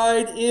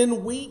crucified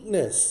in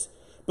weakness,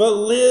 but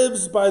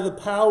lives by the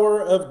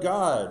power of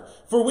God.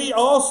 For we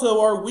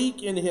also are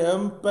weak in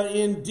him, but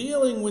in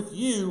dealing with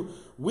you,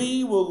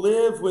 we will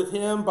live with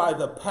him by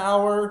the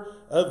power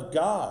of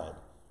God.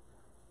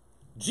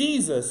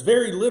 Jesus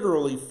very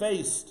literally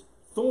faced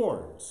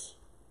thorns.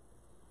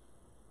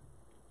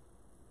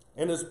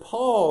 And as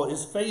Paul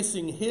is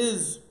facing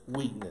his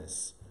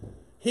weakness,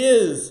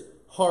 his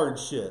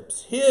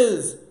hardships,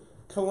 his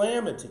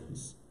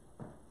calamities.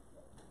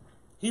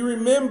 He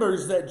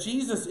remembers that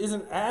Jesus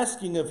isn't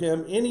asking of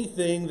him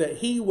anything that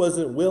he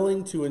wasn't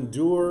willing to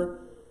endure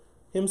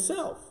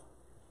himself.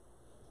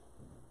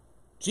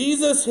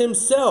 Jesus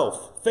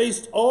himself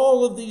faced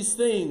all of these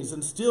things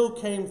and still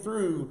came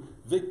through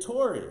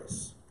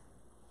victorious.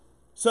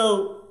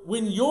 So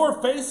when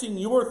you're facing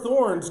your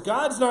thorns,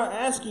 God's not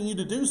asking you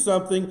to do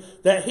something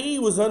that he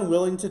was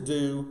unwilling to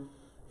do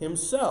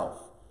himself.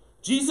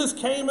 Jesus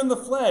came in the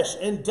flesh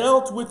and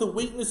dealt with the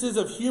weaknesses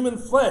of human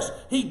flesh.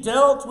 He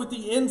dealt with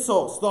the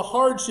insults, the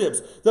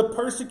hardships, the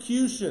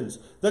persecutions,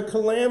 the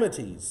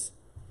calamities.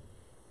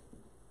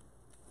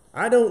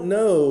 I don't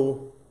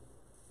know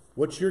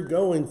what you're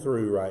going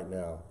through right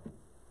now,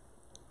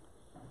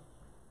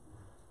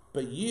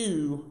 but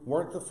you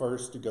weren't the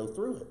first to go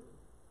through it.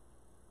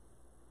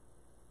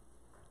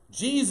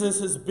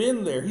 Jesus has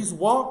been there. He's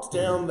walked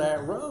down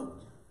that road.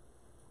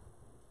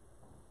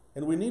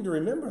 And we need to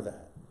remember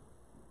that.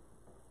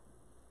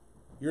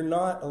 You're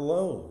not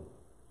alone.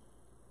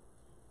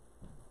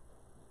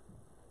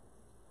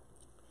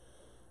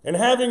 And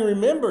having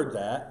remembered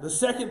that, the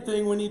second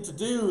thing we need to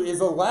do is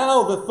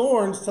allow the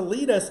thorns to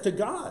lead us to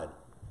God.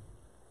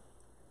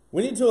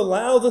 We need to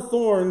allow the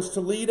thorns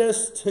to lead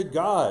us to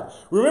God.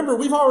 Remember,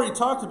 we've already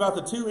talked about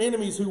the two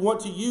enemies who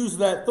want to use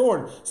that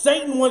thorn.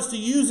 Satan wants to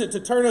use it to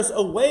turn us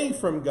away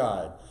from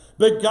God.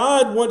 But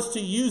God wants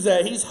to use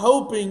that. He's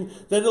hoping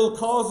that it'll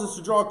cause us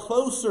to draw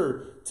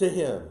closer to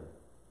him.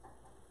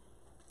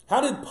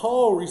 How did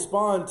Paul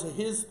respond to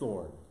his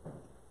thorn?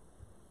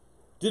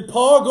 Did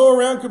Paul go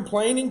around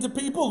complaining to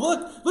people?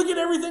 Look at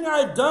everything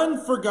I've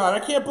done for God.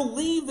 I can't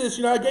believe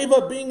this. I gave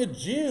up being a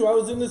Jew. I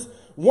was in this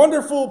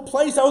wonderful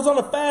place. I was on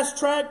a fast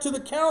track to the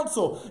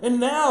council. And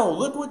now,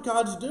 look what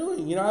God's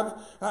doing.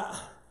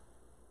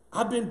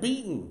 I've been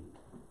beaten.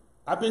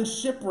 I've been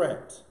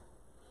shipwrecked.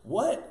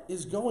 What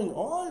is going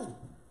on?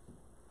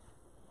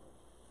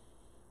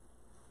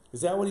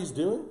 Is that what he's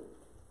doing?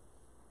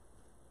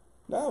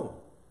 No.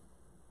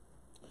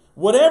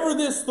 Whatever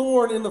this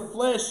thorn in the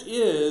flesh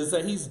is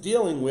that he's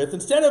dealing with,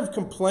 instead of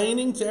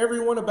complaining to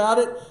everyone about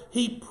it,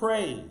 he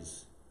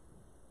prays.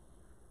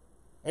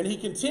 And he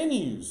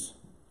continues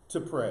to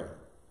pray.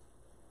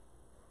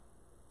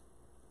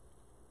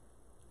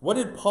 What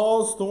did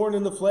Paul's thorn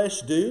in the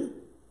flesh do?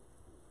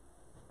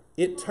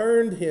 It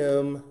turned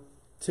him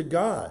to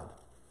God.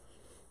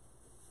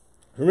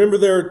 Remember,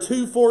 there are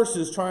two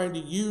forces trying to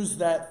use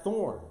that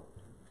thorn.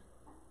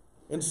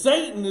 And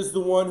Satan is the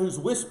one who's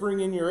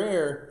whispering in your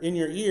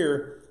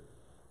ear,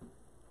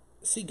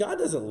 see, God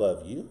doesn't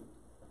love you.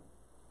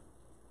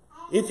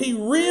 If he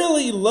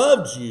really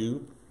loved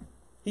you,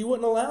 he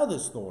wouldn't allow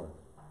this thorn.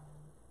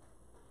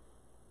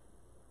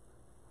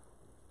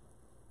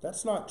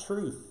 That's not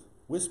truth,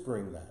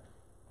 whispering that.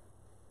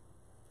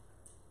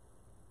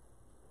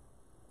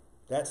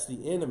 That's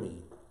the enemy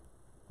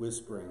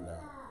whispering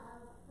that.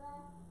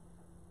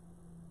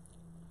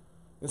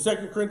 In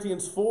 2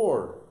 Corinthians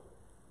 4,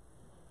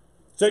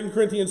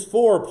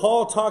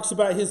 Paul talks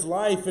about his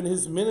life and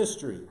his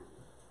ministry.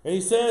 And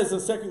he says in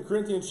 2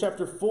 Corinthians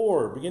chapter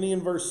 4, beginning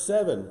in verse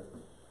 7,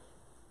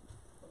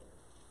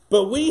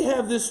 "But we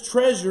have this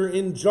treasure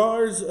in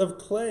jars of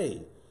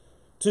clay,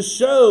 to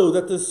show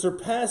that the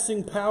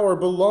surpassing power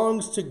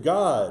belongs to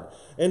God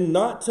and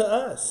not to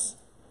us.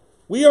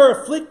 We are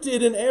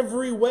afflicted in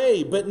every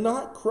way, but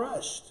not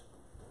crushed,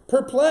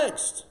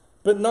 perplexed,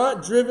 but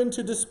not driven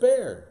to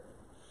despair,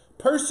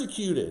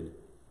 persecuted,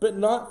 but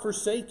not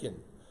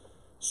forsaken,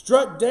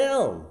 struck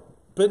down,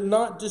 but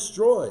not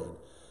destroyed,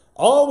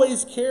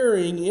 always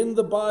carrying in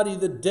the body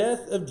the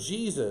death of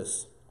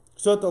Jesus,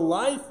 so that the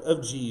life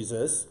of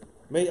Jesus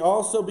may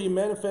also be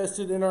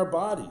manifested in our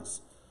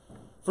bodies.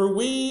 For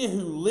we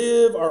who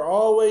live are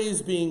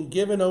always being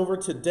given over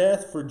to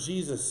death for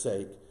Jesus'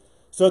 sake,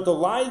 so that the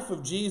life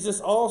of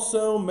Jesus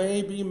also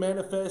may be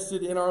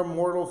manifested in our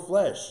mortal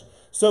flesh.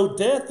 So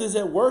death is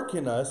at work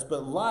in us,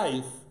 but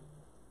life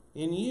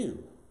in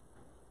you."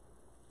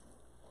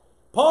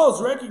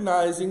 Paul's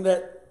recognizing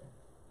that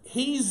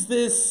he's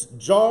this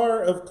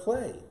jar of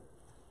clay.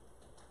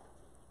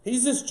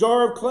 He's this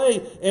jar of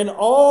clay, and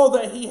all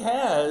that he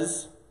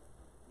has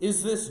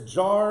is this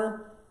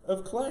jar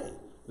of clay.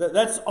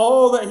 That's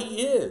all that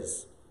he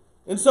is.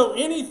 And so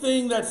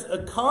anything that's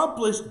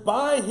accomplished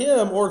by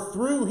him or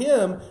through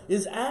him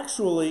is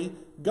actually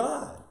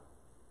God.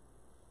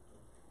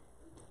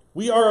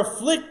 We are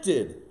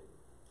afflicted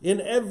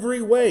in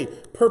every way,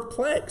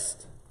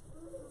 perplexed,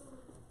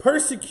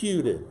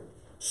 persecuted,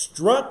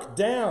 struck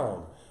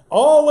down,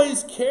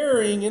 always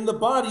carrying in the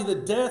body the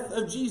death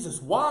of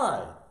Jesus.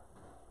 Why?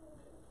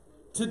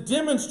 To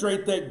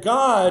demonstrate that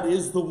God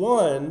is the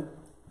one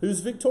who's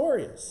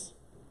victorious.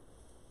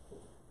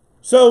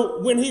 So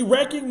when he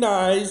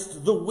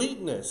recognized the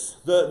weakness,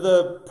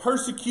 the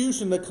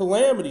persecution, the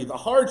calamity, the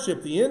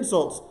hardship, the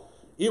insults,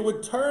 it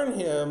would turn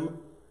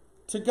him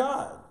to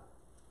God.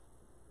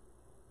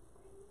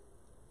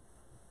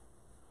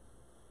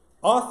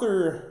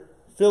 Author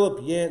Philip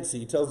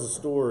Yancey tells a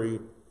story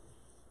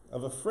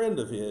of a friend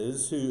of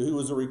his who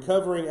was a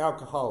recovering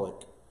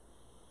alcoholic.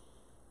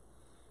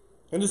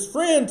 And his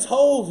friend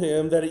told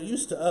him that it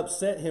used to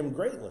upset him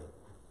greatly,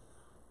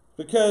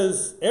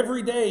 because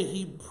every day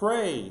he'd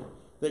pray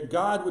that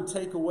God would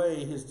take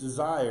away his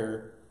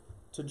desire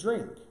to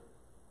drink.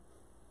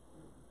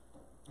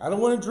 I don't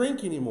want to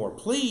drink anymore.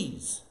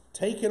 Please,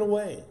 take it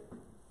away.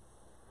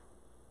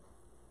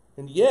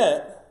 And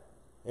yet,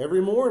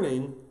 every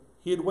morning,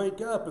 he'd wake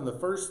up and the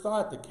first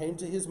thought that came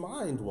to his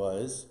mind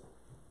was,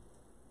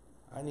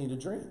 I need a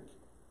drink.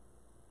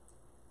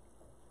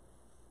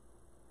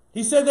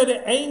 He said that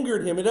it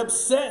angered him, it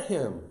upset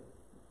him,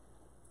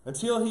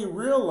 until he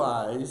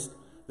realized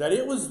that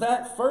it was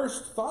that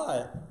first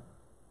thought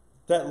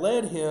that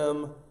led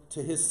him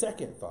to his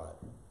second thought.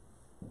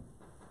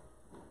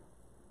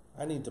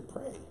 I need to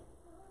pray.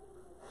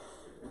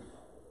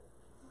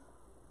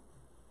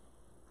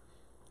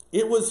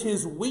 It was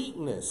his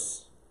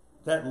weakness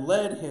that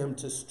led him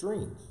to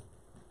strength.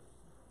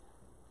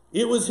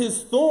 It was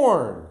his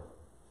thorn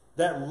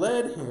that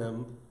led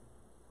him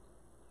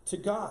to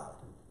God.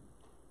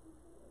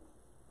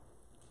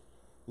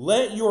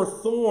 Let your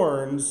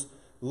thorns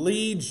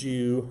lead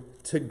you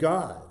to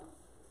God,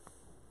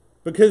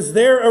 because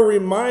they're a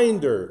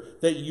reminder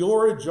that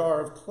you're a jar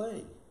of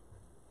clay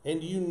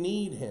and you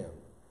need him.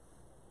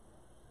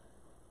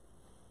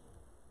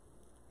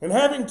 And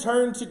having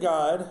turned to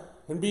God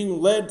and being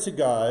led to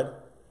God,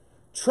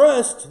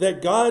 trust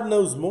that God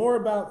knows more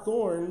about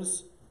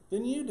thorns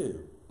than you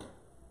do.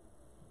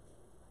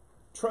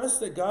 Trust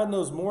that God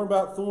knows more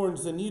about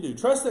thorns than you do.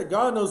 Trust that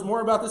God knows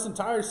more about this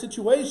entire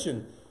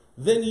situation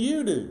than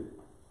you do.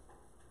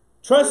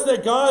 Trust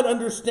that God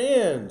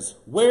understands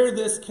where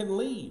this can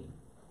lead.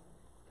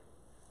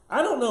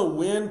 I don't know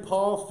when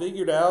Paul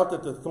figured out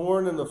that the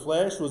thorn in the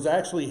flesh was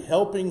actually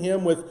helping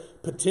him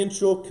with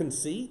potential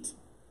conceit.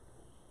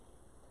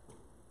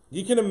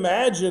 You can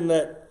imagine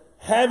that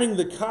having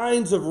the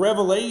kinds of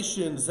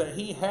revelations that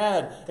he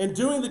had and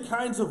doing the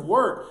kinds of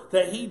work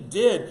that he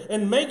did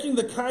and making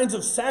the kinds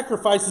of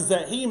sacrifices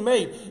that he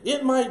made,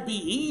 it might be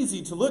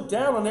easy to look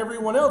down on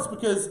everyone else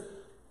because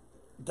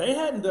they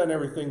hadn't done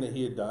everything that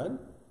he had done.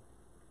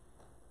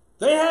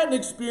 They hadn't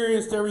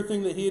experienced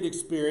everything that he had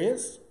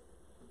experienced.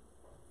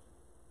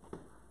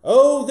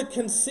 Oh, the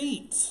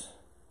conceit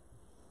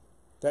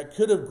that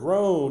could have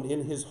grown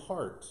in his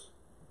heart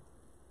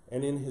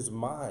and in his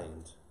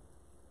mind.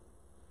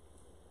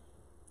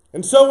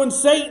 And so when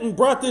Satan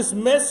brought this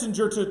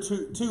messenger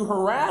to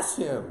harass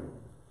him,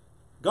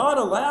 God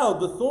allowed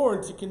the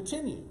thorn to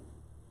continue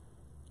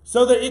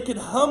so that it could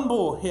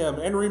humble him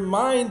and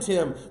remind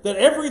him that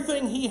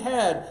everything he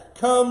had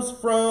comes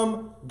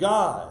from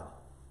God.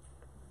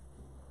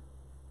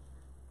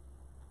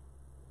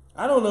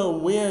 I don't know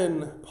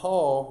when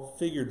Paul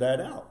figured that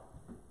out.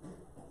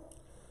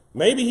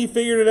 Maybe he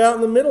figured it out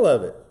in the middle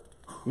of it.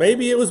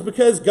 Maybe it was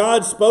because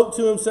God spoke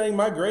to him saying,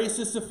 my grace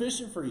is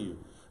sufficient for you.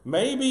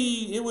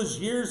 Maybe it was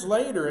years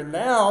later, and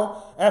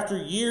now, after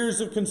years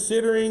of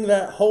considering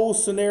that whole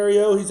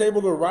scenario, he's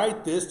able to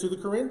write this to the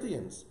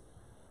Corinthians.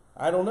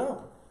 I don't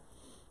know.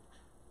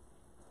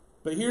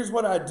 But here's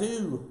what I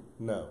do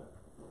know.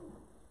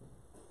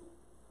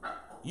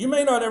 You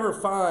may not ever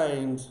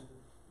find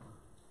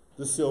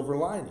the silver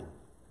lining,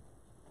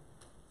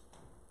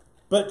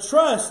 but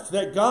trust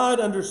that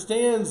God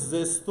understands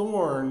this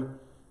thorn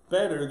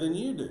better than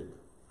you do.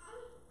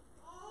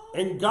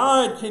 And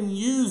God can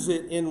use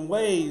it in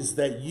ways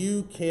that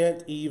you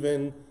can't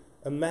even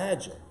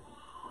imagine.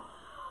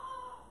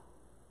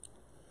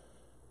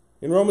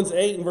 In Romans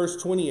 8 and verse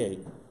 28,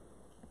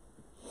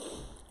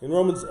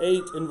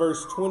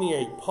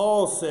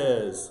 Paul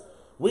says,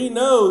 we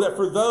know that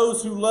for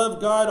those who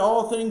love God,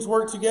 all things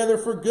work together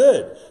for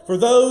good, for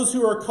those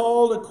who are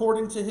called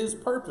according to his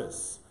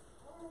purpose.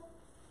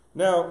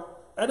 Now,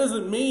 that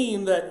doesn't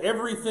mean that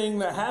everything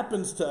that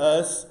happens to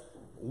us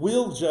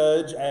we'll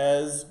judge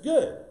as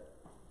good.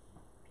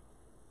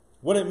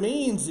 What it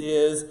means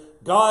is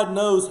God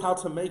knows how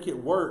to make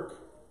it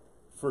work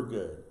for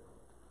good.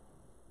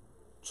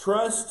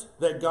 Trust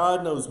that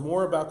God knows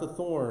more about the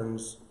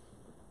thorns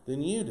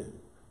than you do.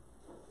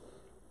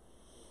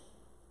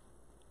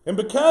 And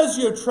because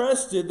you have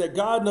trusted that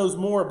God knows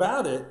more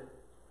about it,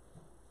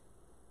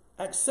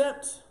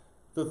 accept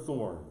the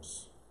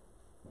thorns.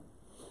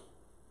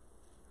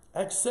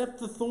 Accept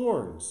the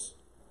thorns.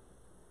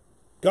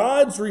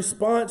 God's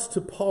response to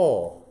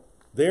Paul,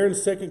 there in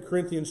 2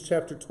 Corinthians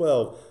chapter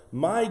 12,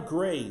 my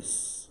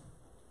grace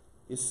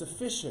is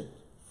sufficient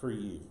for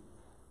you.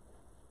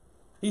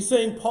 He's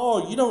saying,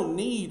 Paul, you don't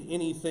need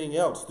anything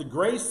else. The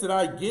grace that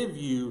I give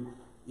you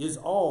is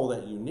all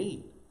that you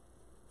need.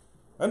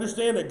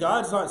 Understand that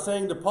God's not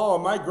saying to Paul,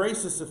 my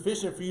grace is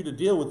sufficient for you to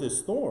deal with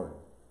this thorn.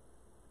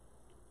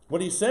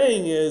 What he's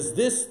saying is,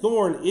 this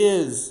thorn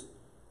is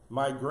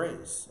my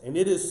grace, and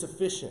it is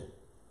sufficient.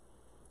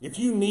 If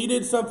you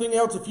needed something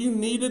else, if you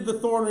needed the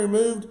thorn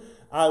removed,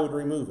 I would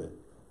remove it.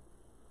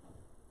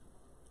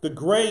 The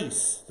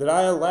grace that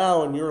I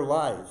allow in your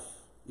life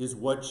is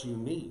what you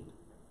need.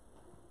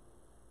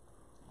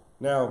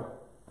 Now,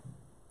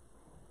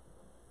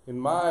 in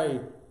my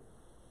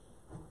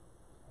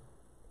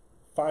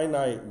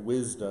finite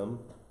wisdom,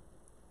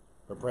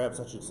 or perhaps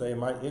I should say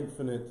my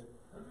infinite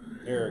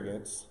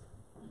arrogance,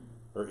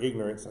 or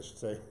ignorance, I should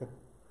say,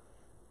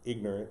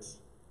 ignorance.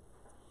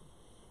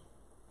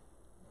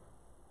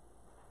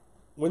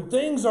 When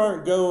things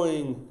aren't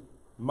going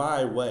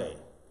my way,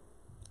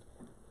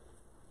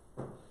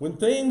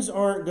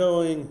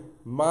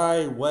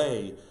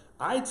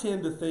 I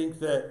tend to think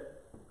that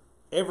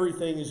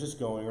everything is just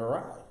going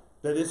awry.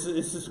 That it's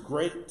this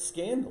great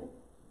scandal.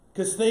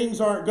 Because things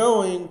aren't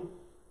going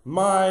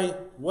my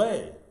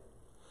way.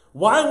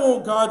 Why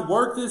won't God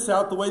work this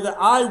out the way that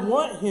I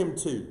want him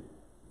to?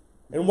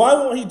 And why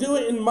won't he do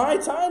it in my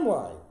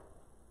timeline?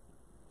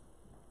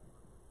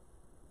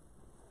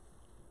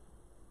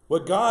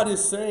 What God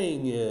is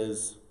saying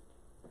is,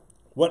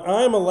 what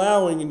I'm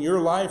allowing in your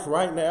life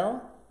right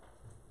now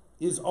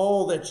is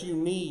all that you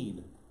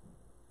need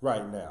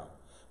right now.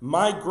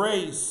 My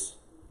grace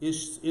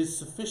is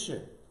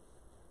sufficient.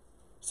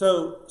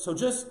 So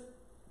just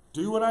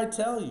do what I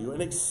tell you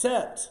and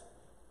accept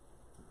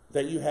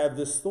that you have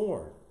this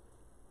thorn.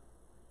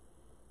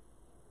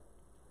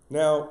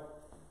 Now,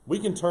 we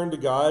can turn to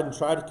God and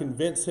try to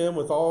convince him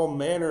with all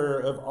manner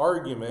of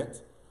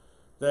argument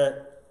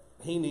that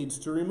he needs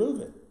to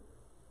remove it.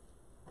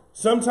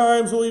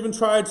 Sometimes we'll even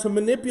try to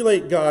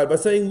manipulate God by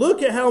saying,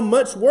 look at how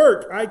much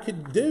work I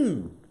could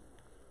do.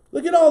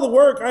 Look at all the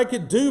work I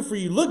could do for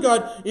you. Look,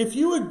 God, if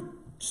you would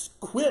just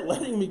quit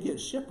letting me get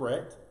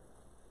shipwrecked,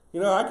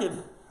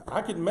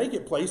 I could make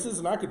it places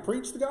and I could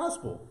preach the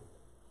gospel.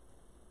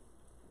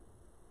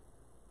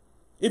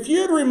 If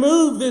you'd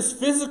remove this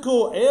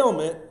physical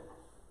ailment,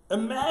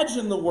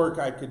 imagine the work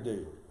I could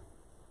do.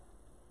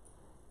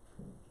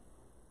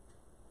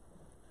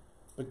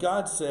 But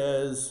God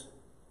says,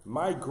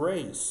 my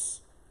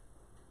grace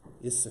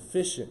is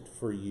sufficient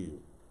for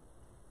you.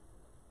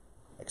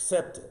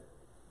 Accept it.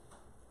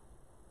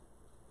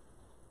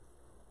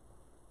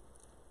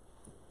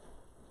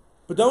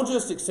 But don't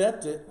just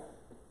accept it.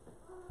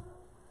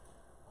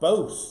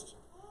 Boast.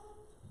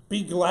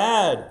 Be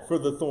glad for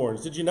the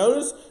thorns. Did you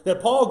notice that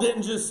Paul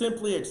didn't just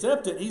simply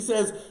accept it? He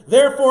says,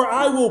 therefore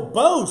I will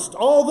boast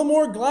all the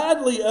more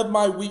gladly of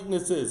my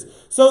weaknesses,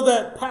 so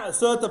that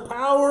the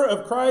power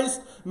of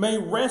Christ may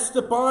rest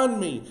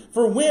upon me.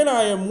 For when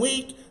I am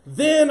weak,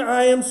 then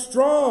I am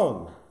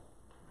strong.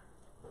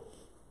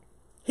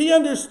 He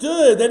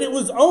understood that it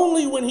was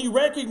only when he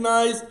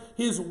recognized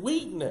his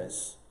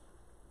weakness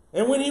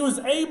and when he was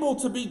able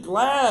to be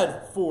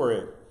glad for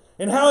it,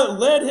 and how it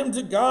led him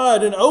to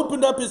God and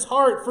opened up his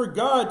heart for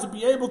God to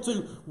be able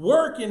to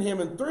work in him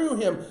and through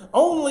him.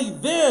 Only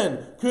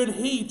then could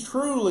he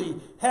truly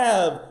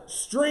have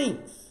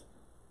strength.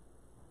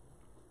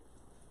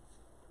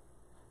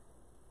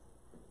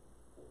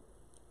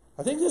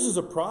 I think this is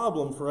a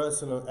problem for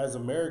us as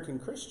American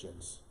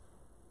Christians.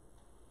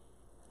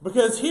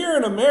 Because here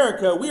in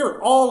America, we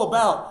are all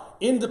about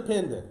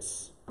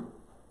independence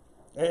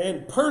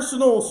and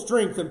personal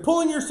strength and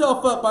pulling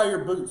yourself up by your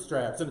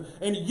bootstraps.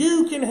 And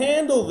you can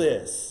handle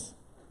this.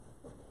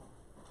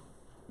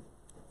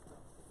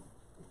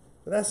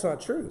 But that's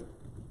not true.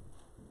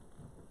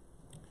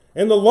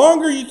 And the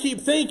longer you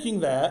keep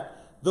thinking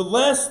that, the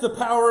less the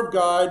power of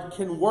God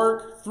can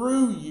work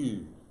through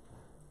you.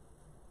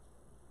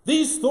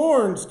 These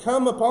thorns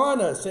come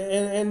upon us,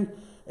 and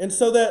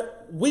so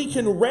that we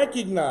can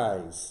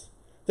recognize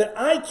that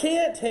I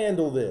can't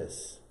handle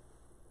this.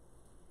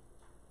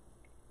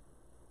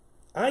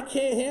 I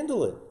can't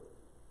handle it.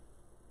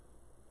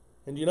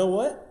 And you know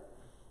what?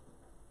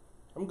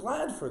 I'm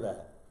glad for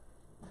that.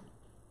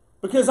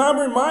 Because I'm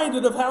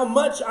reminded of how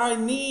much I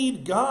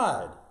need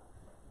God.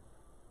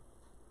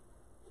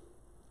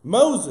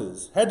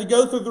 Moses had to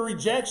go through the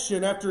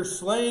rejection after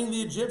slaying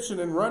the Egyptian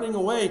and running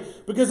away,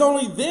 because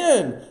only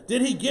then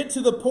did he get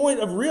to the point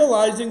of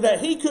realizing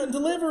that he couldn't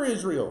deliver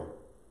Israel.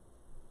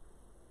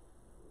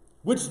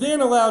 Which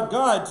then allowed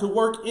God to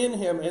work in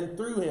him and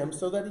through him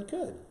so that he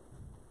could.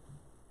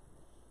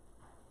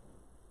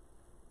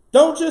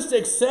 Don't just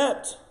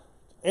accept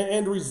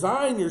and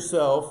resign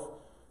yourself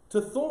to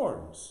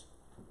thorns.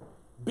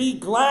 Be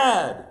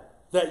glad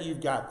that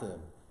you've got them.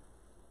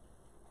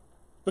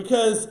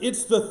 Because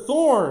it's the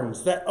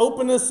thorns that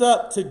open us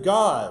up to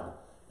God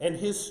and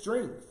his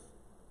strength.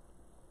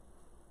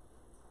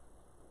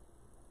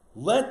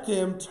 Let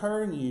them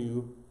turn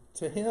you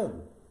to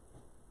him.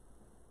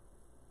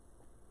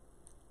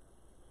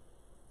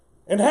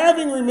 And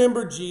having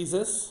remembered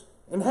Jesus,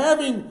 and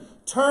having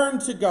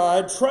turned to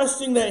God,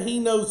 trusting that he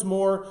knows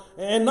more,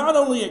 and not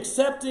only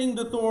accepting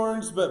the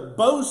thorns, but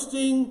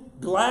boasting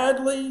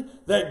gladly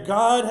that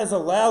God has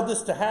allowed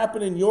this to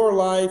happen in your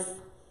life,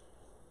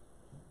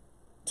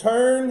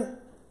 turn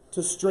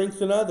to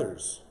strengthen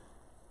others.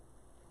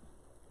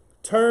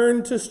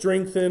 Turn to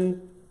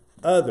strengthen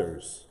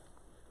others.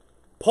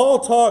 Paul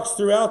talks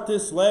throughout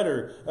this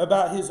letter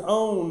about his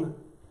own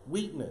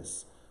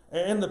weakness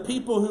and the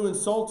people who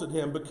insulted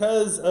him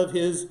because of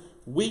his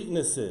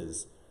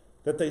weaknesses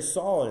that they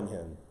saw in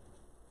him.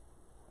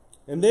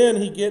 And then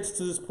he gets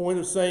to this point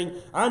of saying,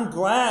 I'm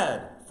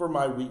glad for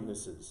my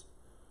weaknesses.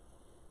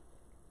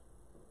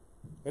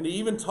 And he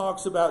even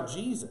talks about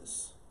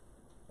Jesus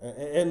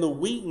and the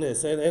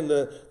weakness and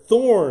the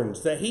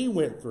thorns that he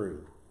went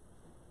through.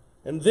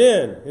 And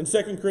then in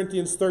 2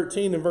 Corinthians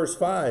 13 and verse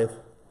 5,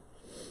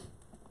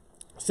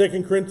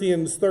 2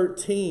 Corinthians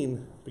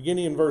 13,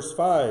 beginning in verse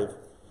 5,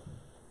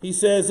 he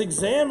says,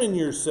 "Examine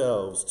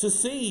yourselves to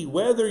see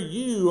whether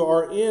you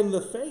are in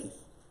the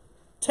faith.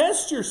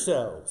 Test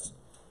yourselves.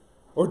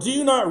 Or do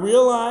you not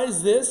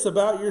realize this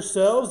about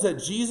yourselves, that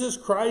Jesus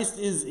Christ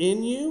is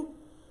in you,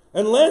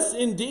 unless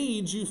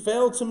indeed you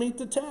fail to meet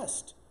the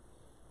test?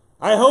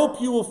 I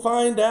hope you will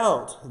find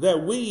out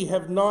that we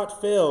have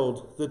not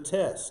failed the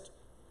test.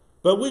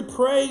 But we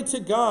pray to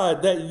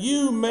God that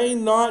you may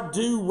not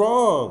do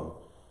wrong.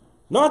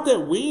 Not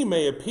that we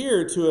may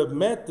appear to have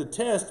met the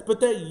test, but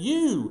that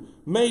you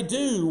may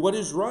do what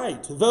is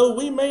right, though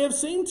we may have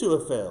seemed to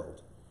have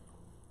failed.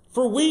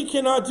 For we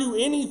cannot do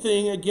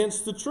anything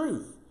against the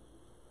truth,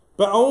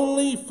 but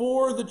only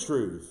for the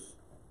truth.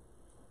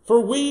 For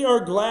we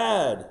are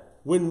glad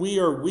when we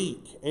are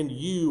weak and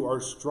you are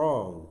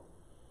strong.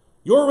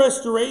 Your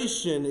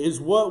restoration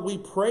is what we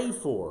pray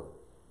for.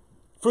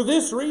 For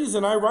this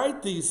reason I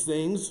write these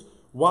things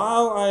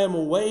while I am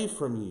away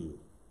from you,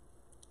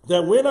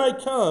 that when I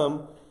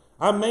come,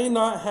 I may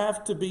not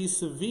have to be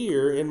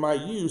severe in my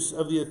use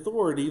of the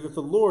authority that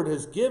the Lord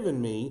has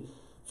given me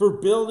for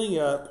building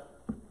up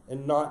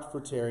and not for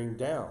tearing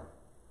down."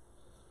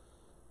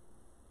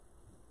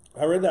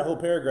 I read that whole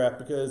paragraph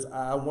because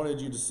I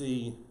wanted you to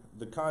see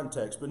the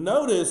context. But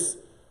notice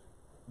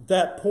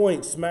that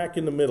point smack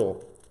in the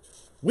middle.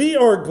 We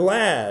are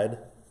glad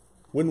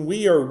when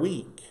we are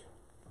weak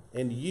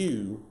and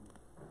you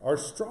are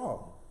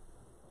strong.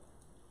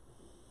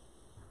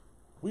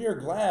 We are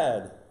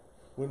glad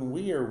when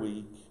we are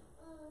weak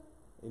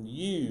and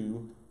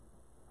you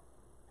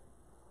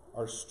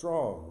are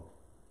strong.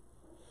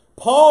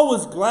 Paul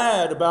was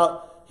glad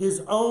about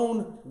his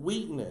own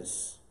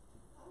weakness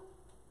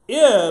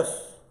if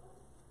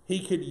he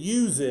could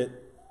use it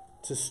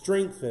to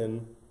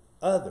strengthen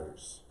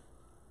others.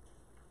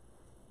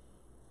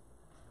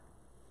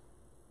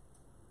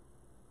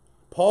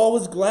 Paul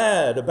was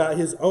glad about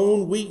his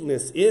own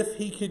weakness if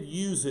he could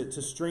use it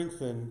to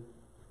strengthen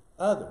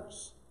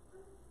others.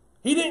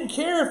 He didn't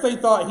care if they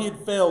thought he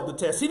had failed the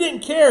test. He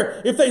didn't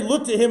care if they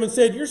looked at him and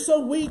said, "You're so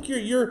weak,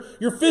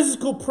 your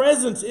physical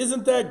presence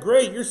isn't that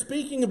great, your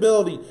speaking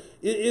ability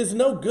is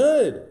no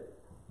good."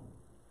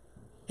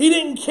 He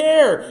didn't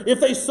care if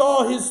they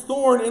saw his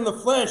thorn in the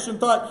flesh and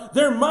thought,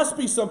 "There must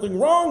be something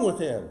wrong with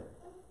him."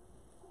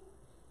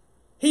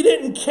 He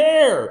didn't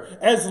care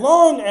as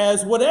long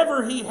as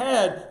whatever he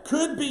had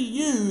could be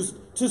used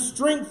to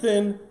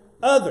strengthen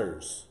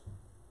others.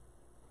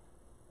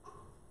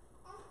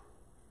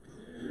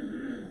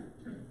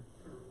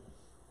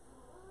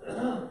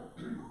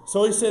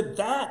 So he said,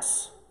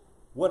 "That's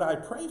what I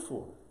pray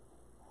for.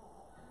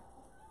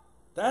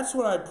 That's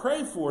what I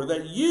pray for,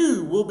 that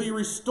you will be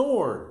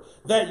restored,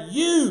 that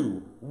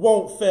you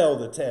won't fail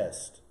the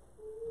test."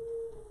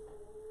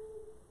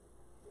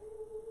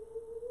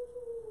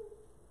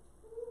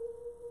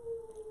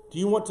 Do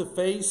you want to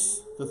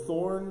face the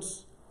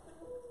thorns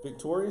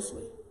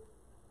victoriously?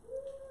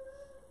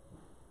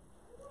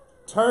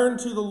 Turn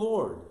to the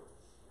Lord.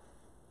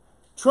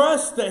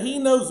 Trust that He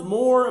knows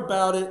more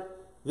about it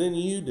than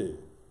you do.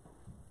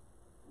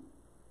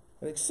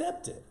 And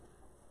accept it.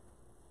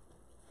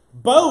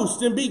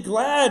 Boast and be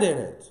glad in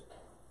it.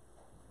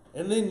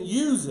 And then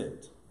use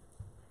it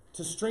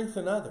to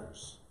strengthen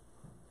others.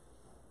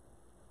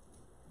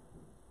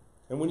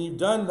 And when you've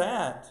done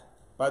that,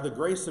 by the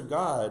grace of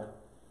God,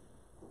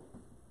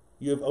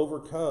 you have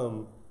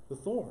overcome the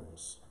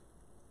thorns.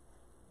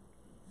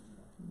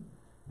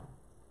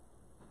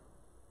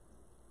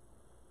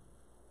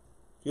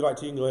 If you'd like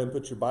to, you can go ahead and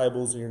put your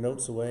Bibles and your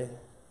notes away.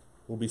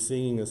 We'll be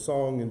singing a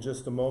song in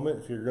just a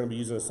moment. If you're going to be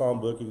using a psalm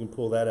book, you can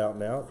pull that out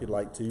now if you'd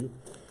like to.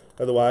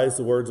 Otherwise,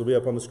 the words will be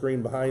up on the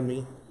screen behind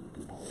me.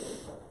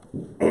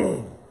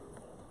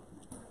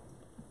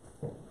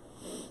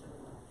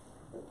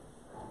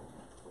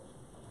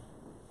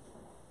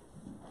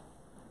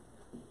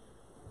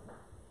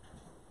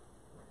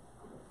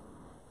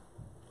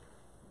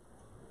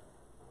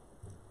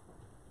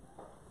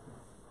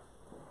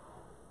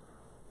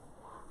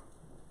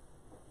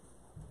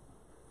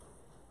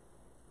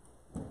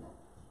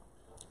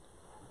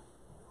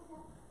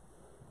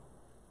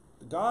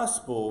 The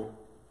gospel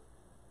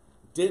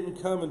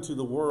didn't come into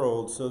the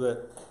world so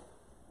that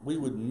we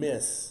would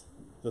miss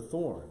the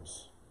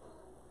thorns.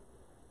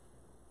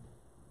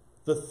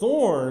 The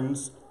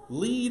thorns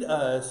lead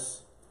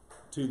us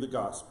to the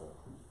gospel.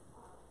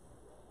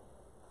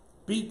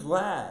 Be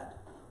glad.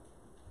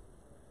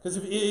 Because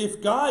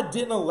if God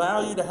didn't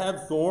allow you to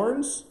have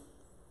thorns,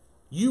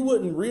 you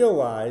wouldn't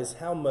realize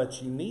how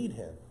much you need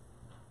Him.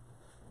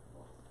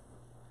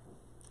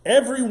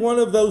 Every one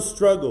of those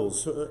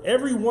struggles,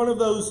 every one of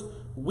those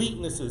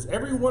weaknesses,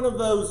 every one of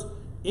those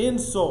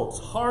insults,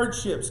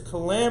 hardships,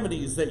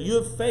 calamities that you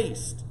have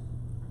faced,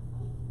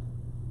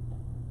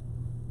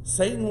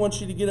 Satan wants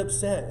you to get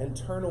upset and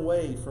turn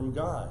away from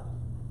God.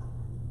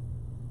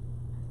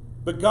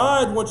 But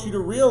God wants you to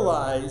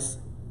realize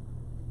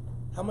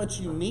how much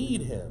you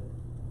need Him.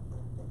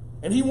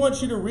 And He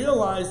wants you to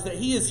realize that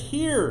He is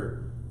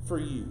here for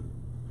you.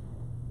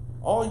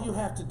 All you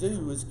have to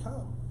do is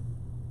come.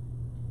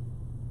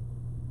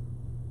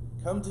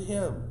 Come to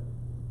Him.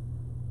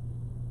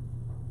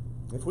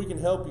 If we can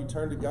help you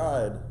turn to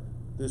God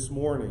this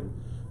morning,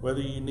 whether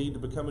you need to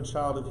become a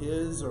child of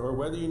His or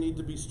whether you need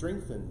to be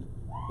strengthened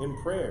in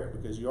prayer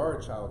because you are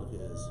a child of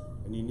His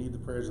and you need the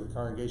prayers of the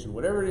congregation,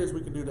 whatever it is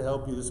we can do to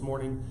help you this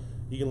morning,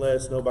 you can let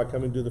us know by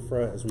coming to the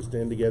front as we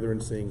stand together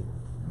and sing.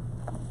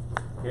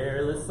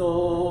 Careless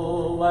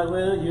soul, why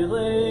will you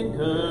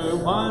linger,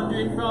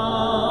 wandering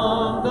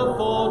from the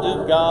fold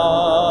of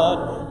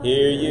God?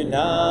 Hear you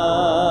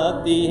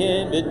not the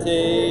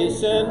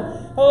invitation?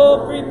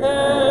 Oh,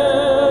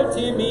 prepare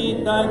to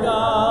meet thy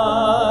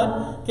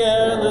God.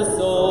 Careless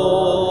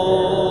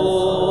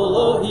soul,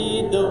 oh,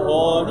 heed the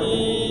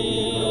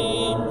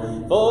warning,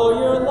 for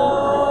your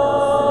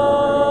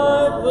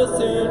life will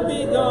soon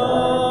be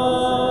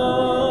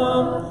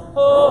gone.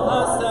 Oh,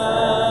 how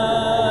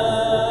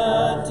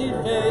sad to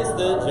face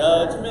the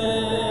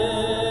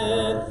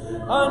judgment,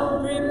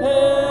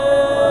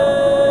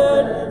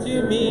 unprepared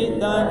to meet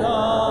thy God.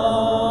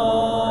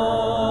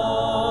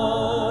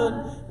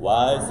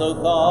 Why so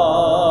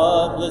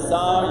thoughtless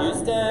are you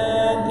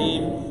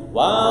standing,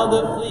 while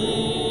the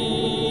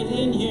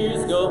fleeting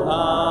years go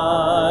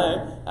by,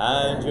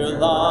 and your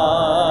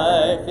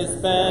life is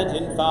spent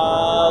in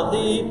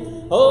folly?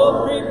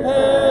 Oh,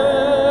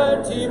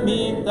 prepare to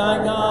meet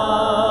thy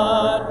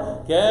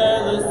God.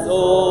 Careless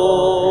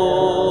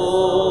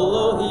soul,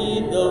 oh,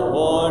 heed the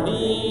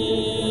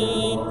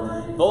warning,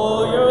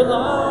 for your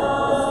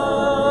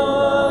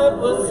life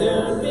will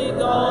soon be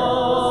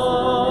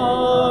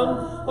gone.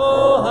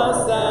 Oh, how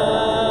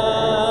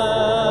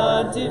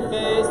sad to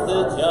face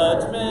the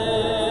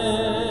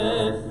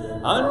judgment,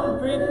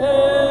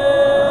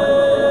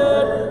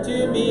 unprepared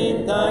to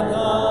meet thy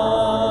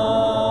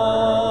God.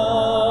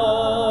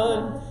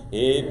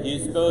 If you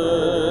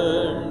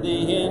spurn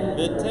the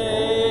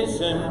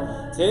invitation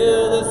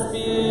till the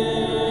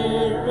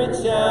Spirit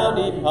shall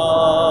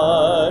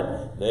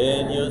depart,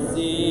 then you'll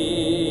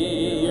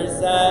see your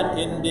sad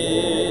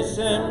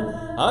condition,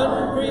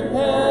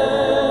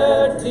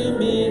 unprepared to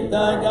meet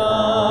thy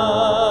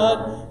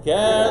God.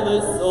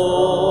 Careless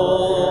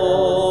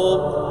soul,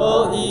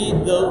 oh,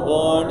 heed the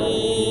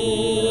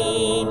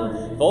warning,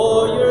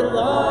 for your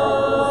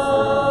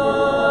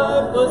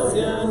life will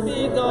soon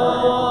be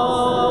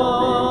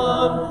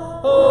gone.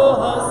 Oh,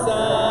 how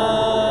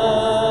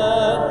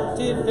sad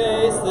to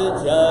face the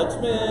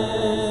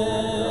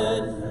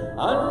judgment,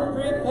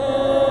 unprepared